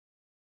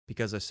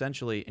 Because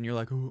essentially, and you're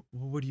like, oh,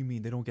 well, what do you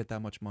mean? They don't get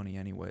that much money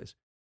anyways.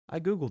 I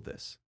Googled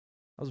this.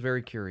 I was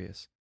very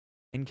curious.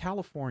 In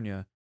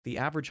California, the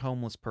average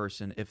homeless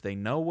person, if they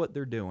know what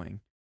they're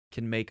doing,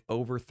 can make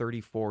over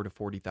 $34,000 to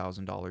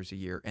 $40,000 a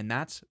year. And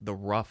that's the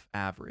rough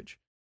average.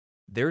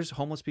 There's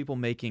homeless people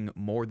making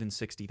more than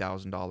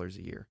 $60,000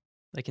 a year.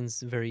 I can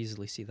very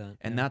easily see that.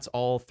 And yeah. that's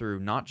all through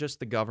not just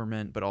the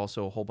government, but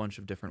also a whole bunch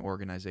of different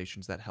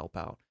organizations that help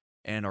out.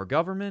 And our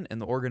government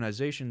and the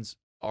organizations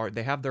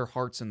they have their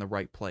hearts in the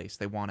right place.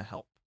 They want to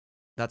help.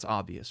 That's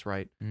obvious,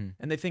 right? Mhm.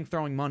 And they think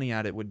throwing money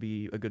at it would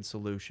be a good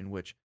solution,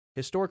 which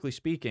historically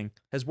speaking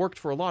has worked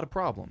for a lot of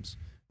problems,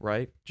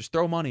 right? Just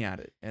throw money at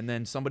it and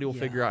then somebody will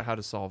figure Yeah. out how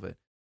to solve it.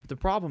 But the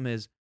problem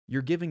is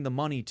you're giving the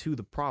money to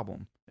the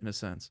problem in a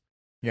sense.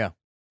 Yeah.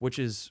 Which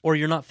is Or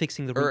you're not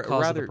fixing the or root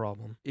cause of rather- the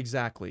problem.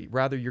 exactly.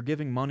 Rather, you're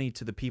giving money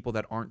to the people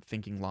that aren't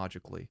thinking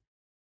logically,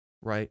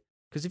 right?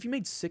 Because if you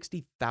made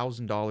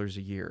 $60,000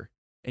 a year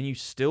and you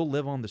still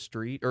live on the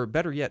street, or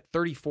better yet,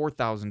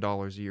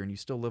 $34,000 a year and you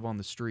still live on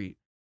the street,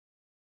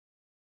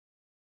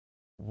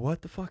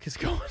 what the fuck is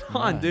going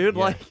on, Yeah, dude?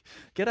 yeah. Like,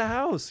 get a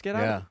house, get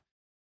Yeah.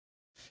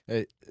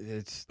 out.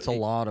 It's a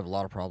lot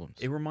of problems.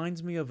 It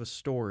reminds me of a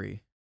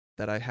story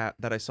that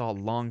I saw a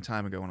long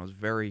time ago when I was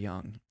very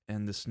young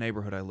in this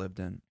neighborhood I lived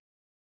in.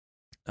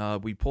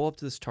 We pull up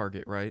to this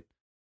Target, right?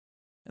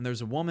 And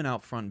there's a woman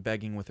out front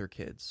begging with her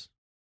kids,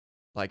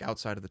 like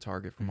outside of the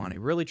Target for Mhm. money.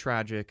 Really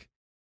tragic.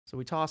 So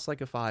we toss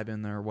like a 5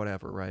 in there or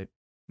whatever, right?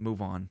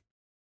 Move on.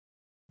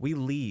 We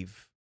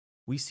leave.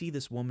 We see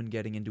this woman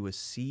getting into a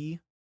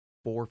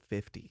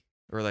C450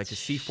 or like a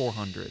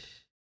C400.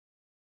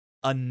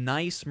 A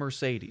nice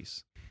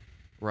Mercedes,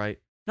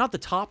 right? Not the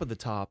top of the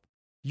top.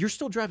 You're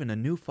still driving a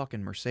new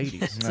fucking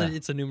Mercedes.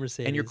 It's a new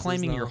Mercedes. And you're There's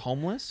claiming you're no-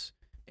 homeless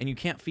and you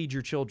can't feed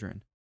your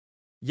children.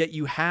 Yet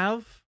you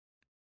have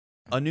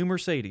a new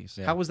Mercedes.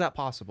 Yeah. How is that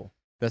possible?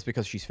 That's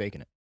because she's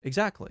faking it.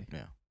 Exactly.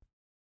 Yeah.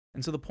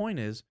 And so the point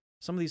is,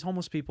 some of these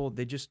homeless people,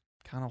 they just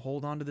kind of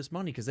hold on to this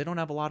money because they don't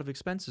have a lot of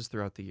expenses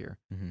throughout the year.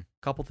 Mm-hmm.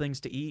 Couple things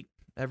to eat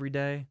every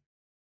day,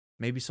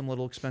 maybe some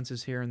little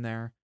expenses here and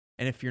there.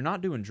 And if you're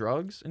not doing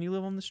drugs and you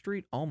live on the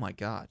street, oh my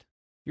God,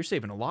 you're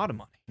saving a lot of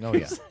money. Oh,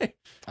 yeah.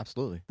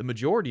 Absolutely. The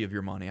majority of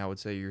your money, I would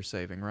say you're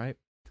saving, right?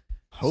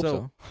 Hope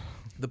So- so.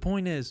 The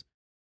point is,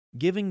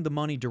 giving the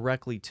money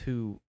directly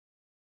to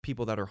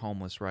people that are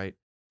homeless, right?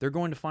 They're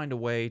going to find a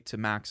way to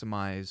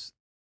maximize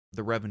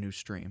the revenue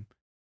stream,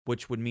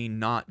 which would mean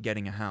not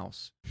getting a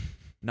house,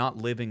 not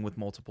living with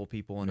multiple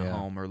people in a Yeah.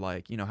 home, or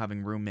like,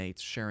 having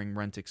roommates, sharing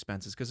rent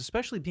expenses. Because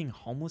especially being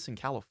homeless in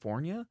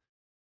California,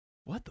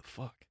 what the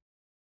fuck?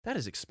 That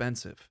is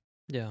expensive.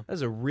 Yeah. That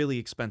is a really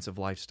expensive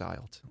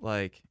lifestyle.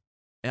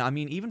 I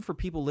mean, even for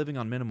people living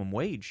on minimum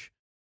wage,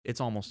 it's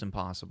almost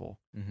impossible.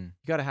 Mm-hmm.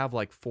 You got to have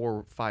like 4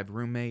 or 5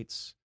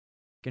 roommates.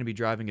 Going to be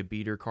driving a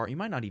beater car. You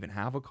might not even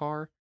have a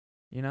car.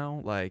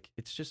 Like,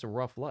 it's just a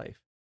rough life.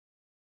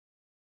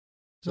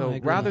 No, So I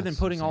agree. rather Yeah, than it's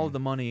putting all of insane. the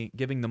money,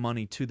 giving the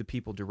money to the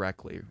people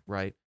directly,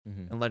 right,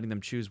 Mm-hmm. and letting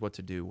them choose what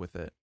to do with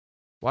it,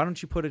 why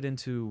don't you put it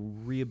into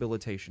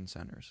rehabilitation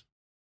centers,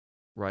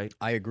 right?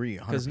 I agree.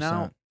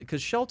 100%.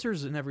 Because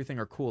shelters and everything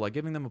are cool. Like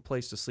giving them a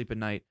place to sleep at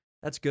night,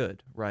 that's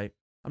good, right?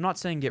 I'm not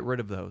saying get rid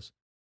of those.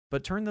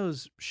 but turn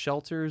those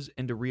shelters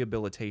into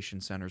rehabilitation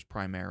centers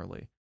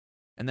primarily,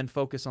 and then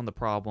focus on the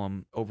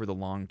problem over the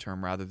long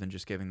term rather than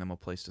just giving them a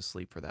place to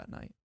sleep for that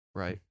night,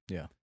 right?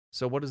 Yeah.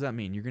 So what does that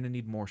mean? You're going to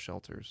need more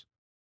shelters.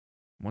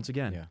 Once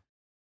again, Yeah.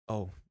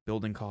 oh,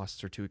 building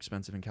costs are too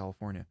expensive in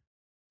California.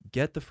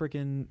 Get the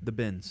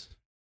bins.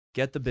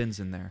 Get the bins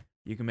in there.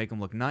 You can make them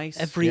look nice.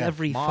 Every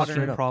modern,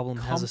 fucking problem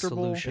has a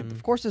comfortable. solution.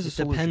 Of course, there's a It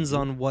solution. depends dude.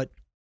 on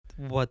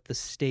what the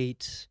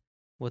state,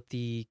 what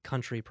the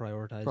country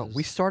prioritizes. Bro,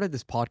 we started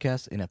this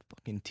podcast in a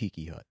fucking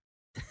tiki hut.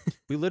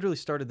 We literally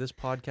started this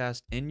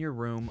podcast in your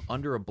room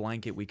under a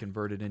blanket we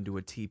converted into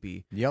a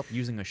teepee Yep.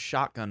 using a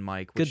shotgun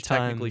mic, which Good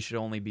technically times. should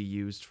only be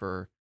used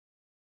for,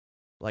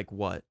 like,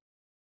 what?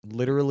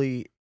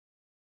 Literally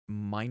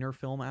Minor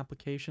film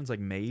applications? Like,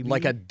 maybe?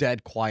 like a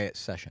dead quiet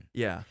session.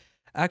 Yeah.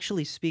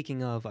 Actually,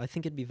 speaking of, I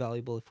think it'd be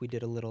valuable if we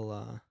did a little.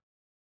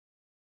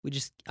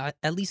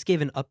 At least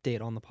gave an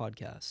update on the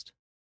podcast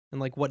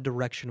and like what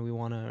direction we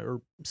want to,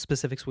 or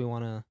specifics we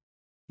want to,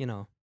 you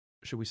know.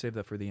 Should we save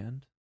that for the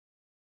end?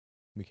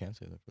 We can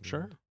say that for the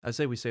Sure, end. I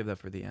say we save that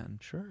for the end.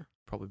 sure.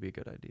 Probably be a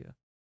good idea,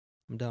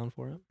 I'm down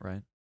for it.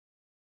 right?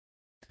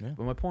 Yeah.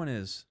 But my point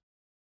is,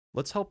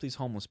 let's help these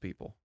homeless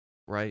people,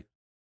 right?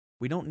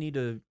 We don't need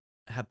to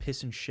have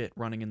piss and shit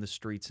running in the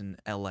streets in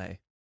LA.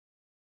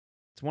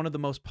 It's one of the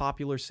most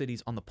popular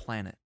cities on the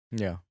planet.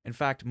 Yeah. In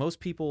fact, most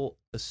people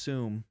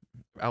assume,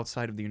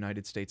 outside of the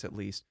United States at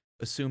least,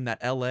 assume that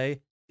LA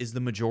is the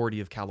majority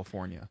of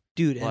California.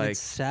 Dude, and Like, it's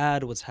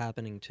sad what's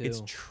happening too.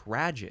 It's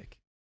tragic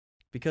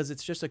because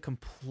it's just a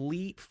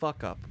complete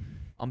fuck up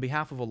on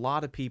behalf of a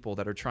lot of people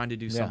that are trying to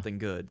do Yeah. something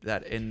good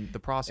that in the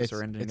process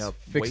are ending it's up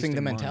fixing wasting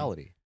the money.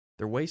 mentality.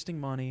 They're wasting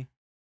money,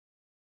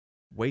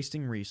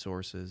 wasting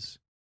resources,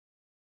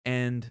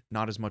 and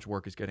not as much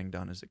work is getting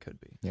done as it could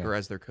be, Yeah. or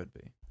as there could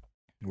be.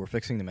 We're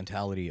fixing the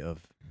mentality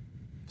of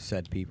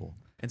said people.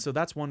 And so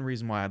that's one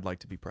reason why I'd like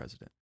to be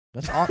president.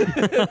 That's awesome.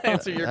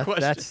 Answer your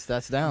question.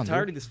 That's down. I'm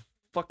tired dude. of this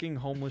fucking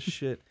homeless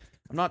shit.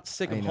 I'm not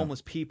sick I of know.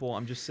 homeless people.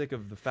 I'm just sick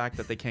of the fact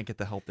that they can't get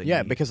the help they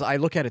Yeah, need. because I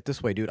look at it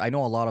this way, dude. I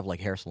know a lot of like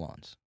hair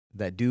salons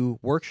that do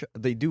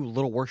they do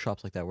little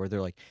workshops like that where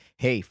they're like,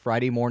 "Hey,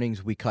 Friday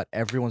mornings we cut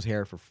everyone's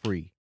hair for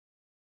free.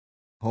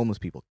 Homeless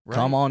people,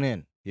 come Right. on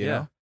in. You Yeah.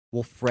 know?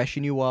 We'll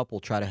freshen you up.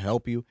 We'll try to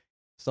help you.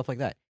 Stuff like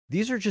that.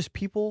 These are just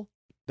people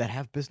that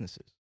have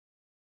businesses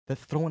that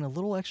throw in a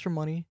little extra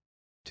money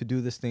to do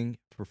this thing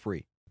for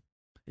free.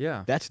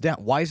 Yeah. That's down.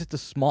 Why is it the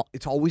small?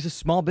 It's always the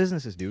small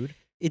businesses, dude.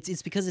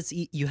 It's because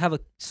you have a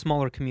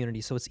smaller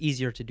community, so it's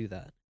easier to do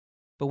that.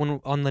 But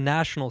when on the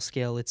national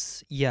scale,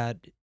 it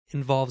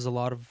involves a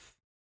lot of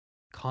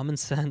common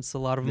sense, a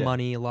lot of Yeah.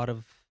 money, a lot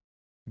of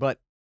But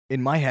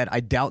in my head,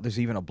 I doubt there's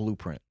even a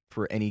blueprint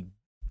for any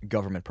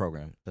government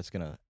program that's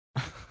gonna.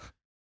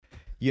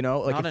 You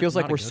know, like Not it a- feels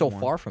like not a we're good so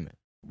one. far from it.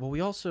 Well,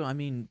 we also, I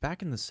mean,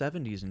 back in the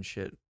 70s and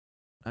shit,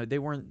 they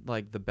weren't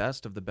like the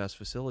best of the best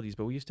facilities,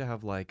 but we used to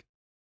have like,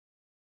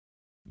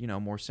 you know,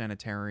 more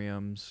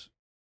sanitariums.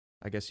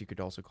 I guess you could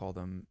also call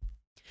them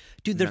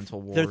dude.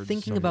 mental They're wards,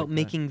 thinking stuff about like that.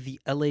 making the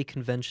LA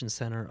Convention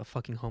Center a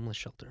fucking homeless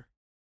shelter.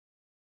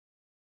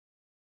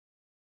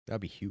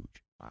 That'd be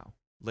huge. Wow.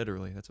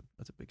 Literally, that's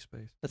a big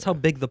space. That's how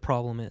big the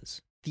problem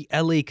is. The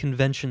LA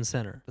Convention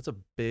Center. That's a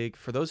big,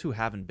 for those who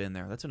haven't been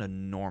there, that's an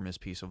enormous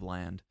piece of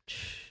land.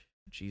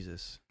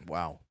 Jesus.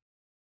 Wow.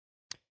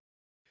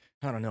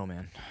 I don't know,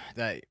 man.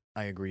 That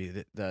I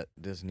agree that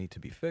does need to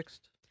be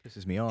fixed.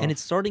 Pisses me off. And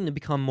it's starting to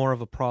become more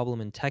of a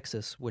problem in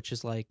Texas, which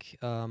is like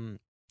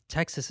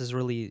Texas is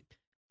really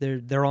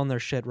they're on their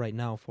shit right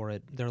now for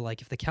it. They're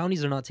like, if the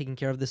counties are not taking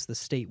care of this, the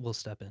state will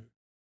step in.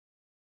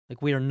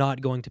 Like, we are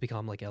not going to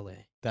become like LA.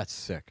 That's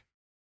sick.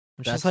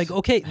 It's That's just like,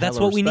 okay, that's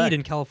hella what we need respect.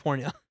 in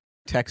California.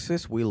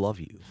 Texas, we love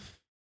you.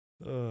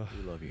 Ugh.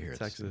 We love you here. at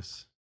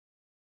Texas.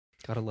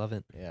 Gotta love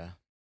it. Yeah.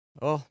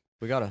 Oh,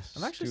 we gotta.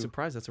 I'm actually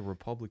surprised that's a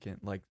Republican,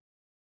 like,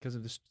 because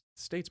of the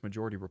state's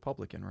majority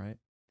Republican, right?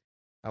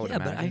 I would Yeah,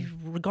 but imagine.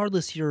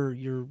 regardless,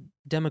 you're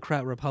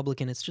Democrat,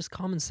 Republican. It's just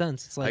common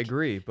sense. It's like, I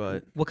agree,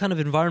 but what kind of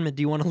environment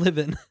do you want to live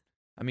in?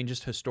 I mean,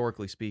 just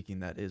historically speaking,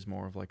 that is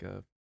more of like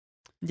a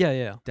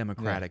Yeah.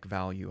 democratic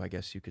value, I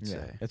guess you could Yeah.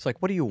 say. It's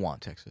like, what do you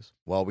want, Texas?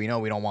 Well, we know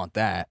we don't want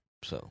that,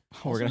 so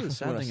we're Also, gonna, the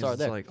sad we're gonna thing start is,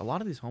 there. it's like a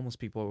lot of these homeless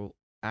people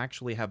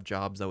actually have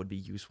jobs that would be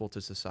useful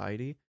to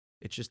society.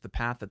 It's just the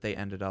path that they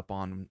ended up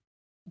on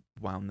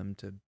wound them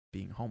to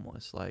being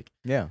homeless. Like,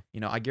 yeah. you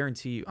know, I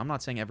guarantee you, I'm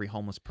not saying every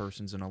homeless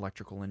person's an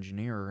electrical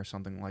engineer or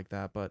something like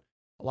that, but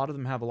a lot of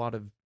them have a lot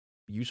of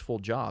useful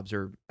jobs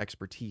or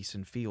expertise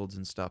in fields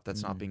and stuff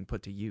that's not Mhm. being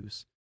put to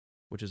use,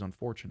 which is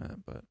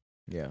unfortunate. But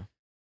Yeah.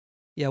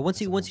 Yeah, once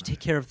That's you a once whole you take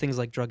nother- care of things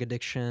like drug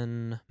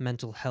addiction,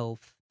 mental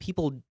health,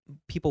 people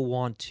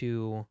want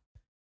to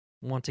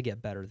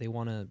get better. They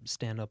want to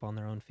stand up on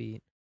their own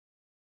feet.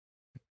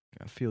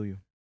 I feel you.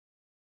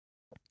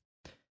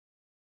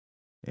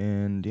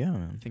 And yeah,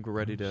 man. I think we're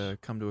ready to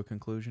come to a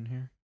conclusion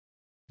here.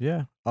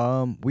 Yeah.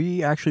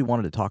 We actually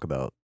wanted to talk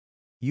about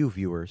you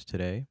viewers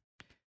today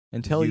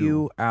and tell You.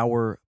 you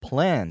our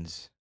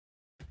plans.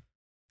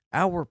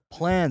 Our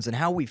plans and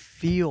how we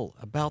feel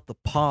about the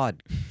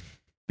pod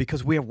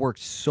because we have worked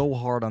so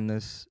hard on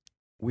this.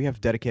 We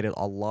have dedicated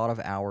a lot of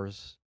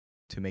hours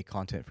to make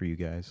content for you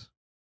guys.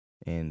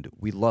 And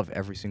we love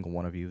every single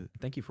one of you.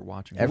 Thank you for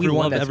watching.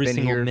 Everyone love that's every been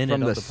single here minute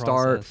from of the the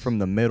start, process. from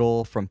the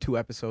middle, from 2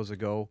 episodes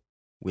ago.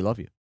 We love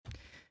you.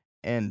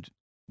 And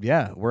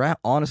yeah, we're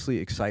honestly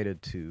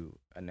excited to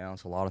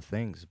announce a lot of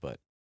things, but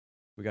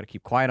we got to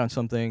keep quiet on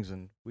some things,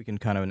 and we can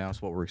kind of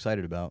announce what we're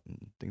excited about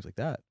and things like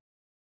that.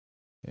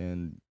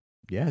 And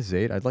yeah,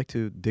 Zayd, I'd like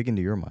to dig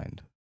into your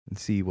mind and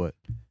see what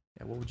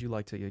What would you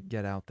like to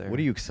get out there? what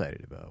are you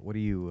excited about? What are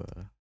you? What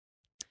are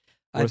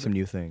I've- some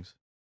new things?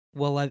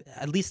 Well,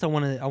 at least I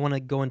want to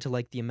go into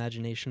like the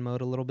imagination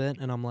mode a little bit,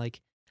 and I'm like,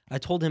 I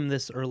told him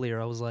this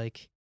earlier. I was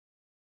like,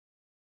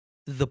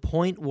 the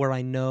point where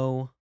I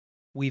know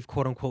we've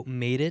quote unquote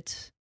made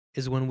it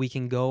is when we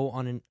can go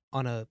on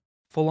a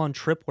full on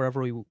trip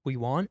wherever we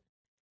want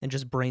and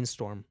just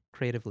brainstorm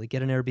creatively,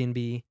 get an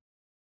Airbnb,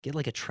 get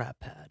like a trap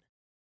pad,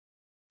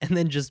 and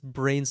then just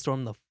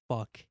brainstorm the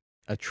fuck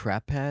A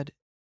trap pad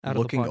out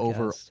looking of the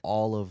over podcast.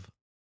 all of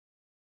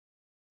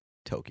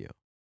Tokyo.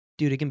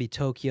 Dude, it can be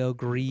Tokyo,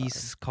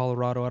 Greece,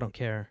 Colorado. I don't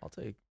care. I'll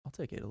take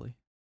Italy.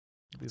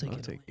 I'll take I'll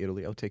Italy. take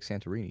Italy. I'll take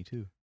Santorini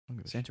too. I don't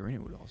give a shit. Santorini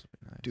would also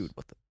be nice. Dude,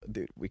 what the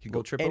dude? We can Go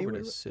go trip anywhere.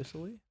 over to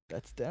Sicily.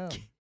 That's down.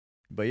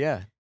 But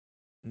yeah,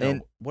 No.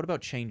 And- what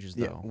about changes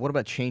yeah. though? What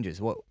about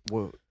changes? What?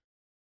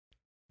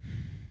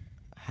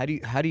 How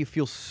do you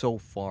feel so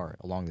far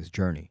along this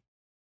journey?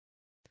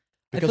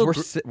 I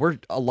Because feel we're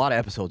a lot of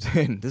episodes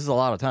in. This is a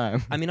lot of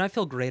time. I mean, I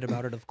feel great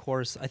about it, of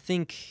course. I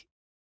think,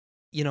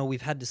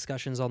 we've had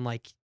discussions on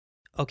like,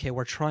 okay,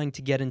 we're trying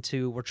to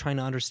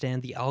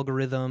understand the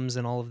algorithms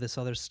and all of this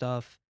other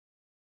stuff.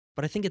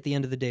 But I think at the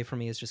end of the day, for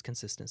me, it's just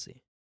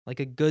consistency. Like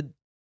the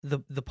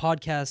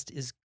podcast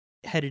is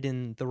headed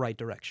in the right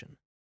direction.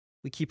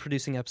 We keep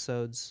producing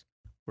episodes.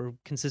 We're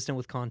consistent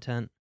with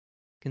content,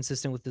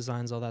 consistent with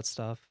designs, all that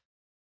stuff.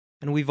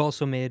 And we've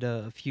also made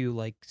a few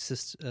like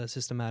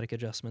systematic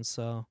adjustments.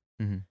 So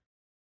Mhm.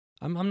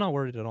 I'm not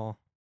worried at all.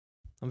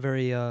 I'm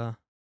very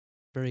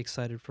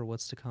excited for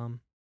what's to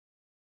come.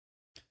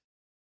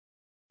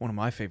 One of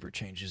my favorite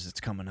changes that's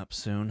coming up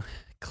soon.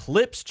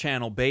 Clips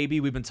channel, baby.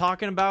 We've been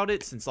talking about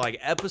it since like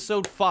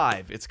episode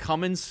 5. It's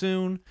coming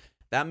soon.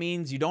 That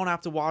means you don't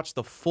have to watch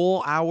the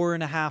full hour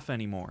and a half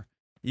anymore.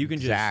 You can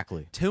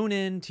Exactly. just tune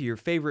in to your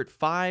favorite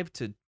 5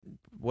 to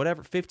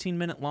whatever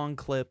 15-minute long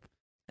clip,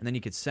 and then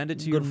you could send it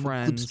to your Go to the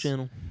Clips friends.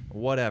 channel.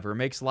 Whatever. It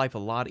makes life a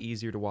lot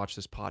easier to watch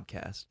this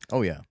podcast.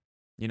 Oh yeah.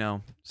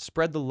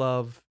 Spread the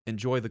love,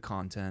 enjoy the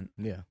content.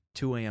 Yeah.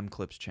 2 a.m.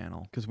 Clips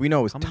channel. Because we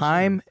know Coming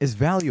time is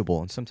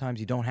valuable, and sometimes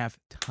you don't have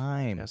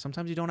time. Yeah,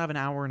 sometimes you don't have an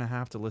hour and a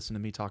half to listen to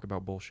me talk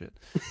about bullshit.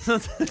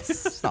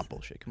 It's not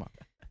bullshit. Come on.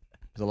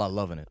 There's a lot of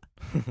love in it.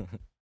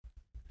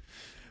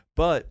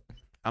 But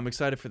I'm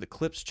excited for the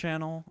Clips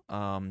channel.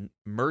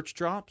 Merch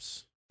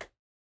drops.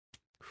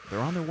 They're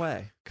on their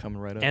way. Coming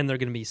right up. And they're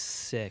gonna be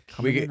sick.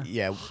 Coming get- in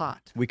yeah,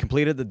 hot. We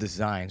completed the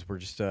designs. We're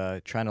just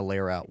trying to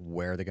layer out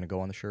where they're going to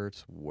go on the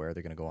shirts, where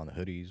they're going to go on the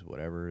hoodies,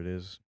 whatever it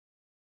is.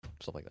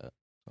 Stuff like that.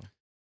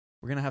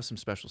 We're going to have some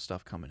special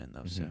stuff coming in,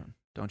 though, Mhm. soon.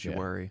 Don't you Yeah.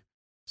 worry.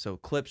 So,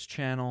 Clips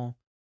channel.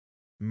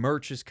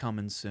 Merch is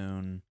coming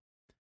soon.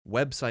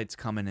 Website's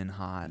coming in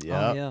hot.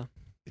 Yeah. Oh yeah.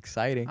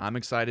 Exciting. I'm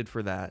excited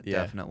for that,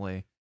 Yeah.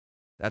 definitely.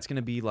 That's going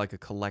to be like a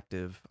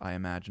collective, I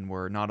imagine,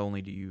 where not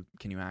only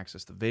can you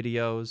access the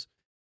videos,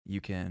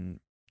 you can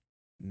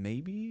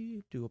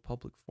maybe do a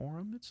public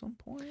forum at some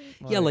point.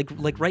 Yeah, like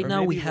right or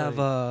now we maybe, have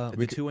like,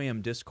 We the 2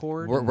 a.m.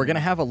 Discord. We're going to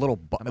have a little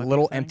That might be a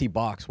little thing. empty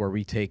box where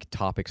we take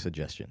topic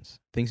suggestions,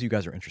 things you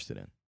guys are interested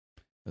in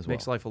as well.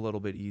 Makes life a little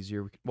bit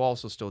easier. We'll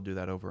also still do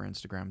that over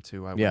Instagram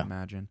too, I would Yeah.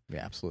 imagine.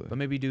 Yeah, absolutely. But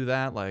maybe do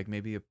that, like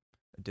maybe a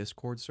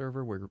Discord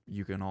server where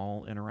you can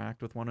all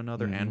interact with one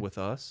another Mhm. and with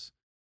us.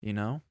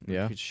 Yeah.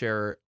 We could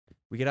share.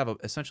 We could have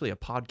essentially a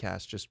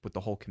podcast just with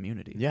the whole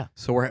community. Yeah.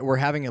 So we're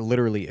having it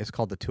literally. It's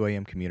called the 2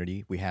 a.m.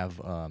 community. We have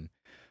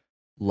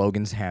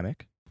Logan's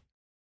hammock.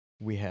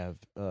 We have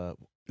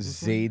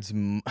Zayd's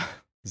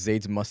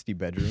Zayd's musty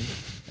bedroom,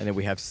 and then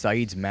we have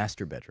Saeed's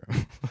master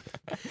bedroom.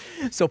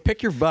 So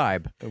pick your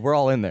vibe. We're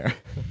all in there.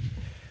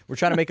 We're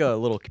trying to make a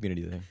little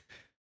community thing,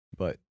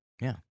 but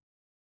yeah,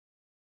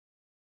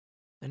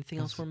 anything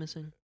else we're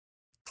missing?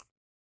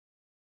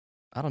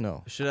 I don't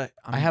know. Should I?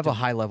 I have a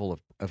high level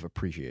of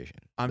appreciation.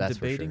 I'm that's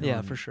for debating. sure. Yeah,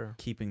 on for sure.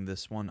 Keeping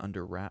this one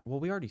under wrap. Well,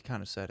 we already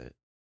kind of said it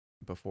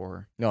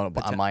before. No,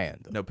 but on Poten- my end.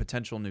 Though. No,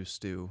 potential new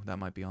stew that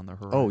might be on the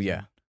horizon. Oh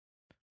yeah.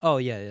 Oh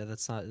yeah.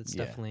 That's not. It's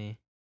Yeah. definitely.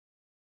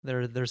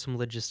 There's some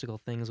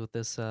logistical things with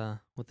this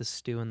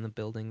stew in the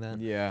building that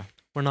Yeah.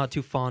 we're not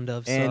too fond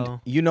of. And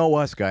So you know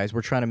us guys,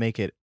 we're trying to make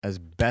it as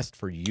best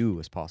for you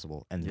as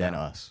possible, and then Yeah.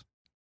 us.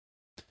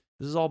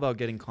 This is all about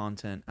getting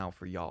content out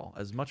for y'all.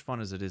 As much fun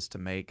as it is to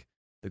make,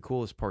 the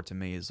coolest part to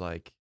me is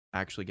like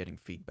actually getting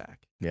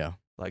feedback. Yeah.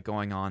 Like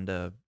going on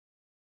to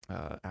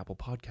Apple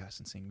Podcasts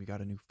and seeing we got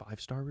a new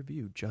 5-star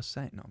review. Just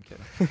saying. No, I'm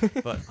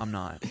kidding. But I'm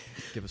not.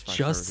 Give us 5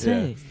 just stars.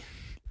 saying. saying.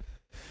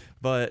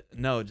 But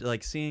no,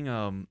 like seeing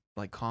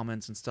like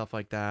comments and stuff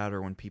like that,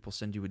 or when people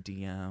send you a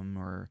DM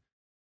or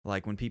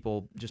Like when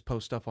people just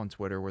post stuff on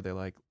Twitter where they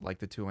like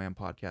the 2 a.m.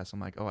 podcast, I'm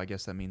like, oh, I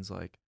guess that means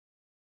like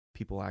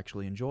people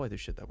actually enjoy the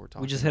shit that we're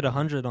talking. We just hit about.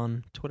 100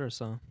 on Twitter,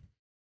 so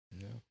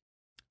Yeah.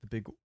 The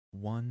big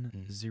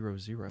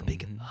 100.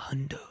 big Mhm.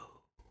 hundo.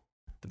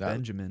 The That-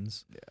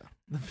 Benjamins.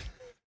 Yeah.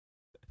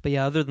 But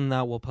yeah, other than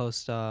that, we'll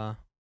post.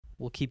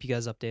 We'll keep you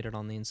guys updated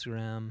on the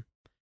Instagram,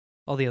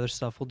 all the other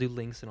stuff. We'll do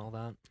links and all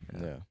that.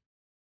 Yeah.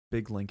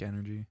 Big link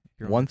energy.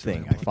 here on One the 2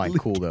 thing a.m. I find podcast.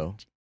 cool though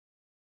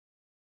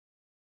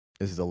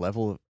is the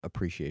level of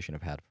appreciation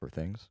I've had for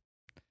things,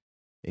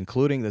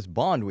 including this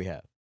bond we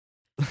have.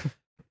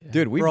 Yeah.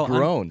 Dude, we've Bro,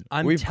 grown.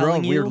 I'm we've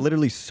telling grown. We're you-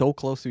 literally so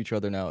close to each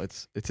other now.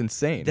 It's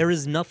insane. There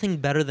is nothing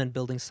better than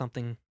building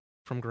something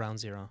from ground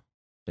zero.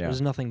 Yeah.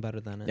 There's nothing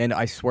better than it. And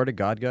I swear to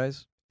God,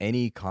 guys,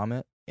 any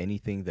comment, any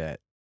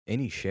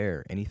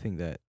share, anything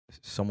that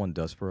someone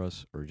does for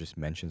us or just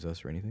mentions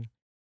us or anything,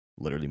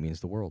 literally means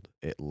the world.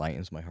 It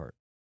lightens my heart.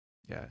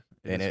 Yeah.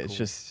 And is it's cool.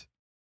 just,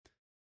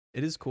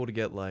 It is cool to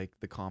get like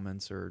the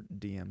comments or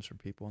DMs from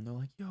people, and they're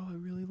like, "Yo, I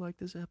really like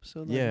this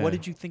episode. Like, Yeah. what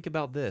did you think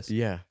about this?"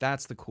 yeah.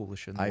 That's the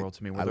coolest shit in the I- world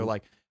to me. Where I they're l-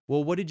 like,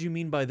 "Well, what did you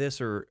mean by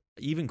this?" Or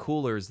even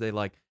cooler is they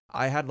like,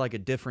 "I had like a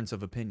difference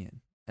of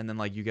opinion," and then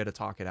like you get to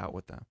talk it out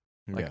with them.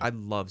 Like yeah. I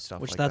love stuff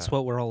Which like that's that.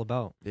 what we're all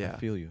about. Yeah, I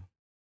feel you.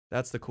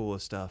 that's the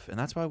coolest stuff, and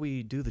that's why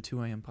we do the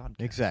 2 a.m. podcast.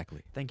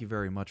 Exactly. Thank you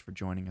very much for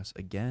joining us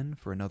again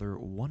for another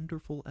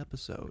wonderful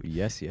episode.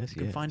 Yes. You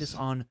can find us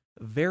on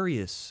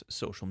various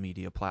social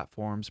media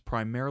platforms,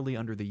 primarily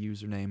under the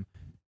username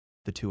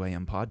the 2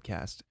 a.m.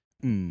 podcast.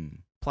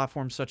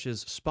 Platforms such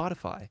as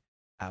Spotify,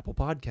 Apple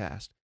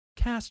Podcast,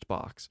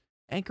 Castbox,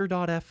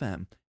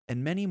 Anchor.fm,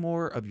 and many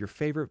more of your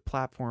favorite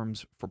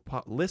platforms for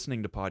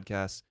listening to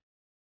podcasts.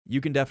 You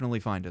can definitely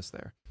find us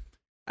there,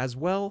 as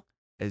well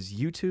as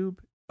YouTube,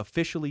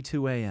 officially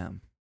 2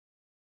 a.m.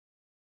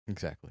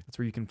 Exactly. That's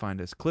where you can find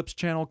us. Clips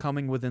channel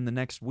coming within the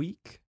next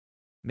week,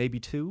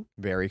 maybe 2.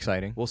 Very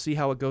exciting. We'll see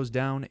how it goes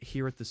down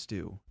here at the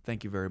Stew.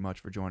 Thank you very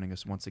much for joining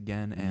us once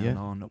again. And Yeah.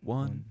 on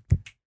 1,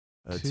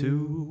 a two,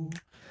 2,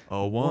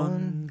 a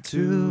 1,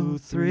 2,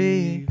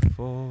 3,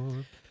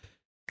 4.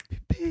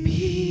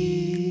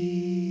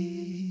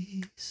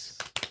 Peace.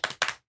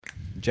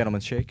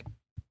 Gentleman's shake.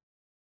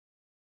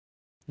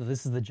 No,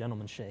 this is the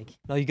gentleman shake.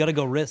 No, you gotta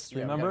go wrist.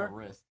 Remember?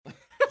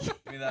 Give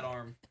me that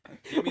arm.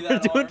 Give me We're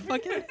doing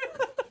fucking.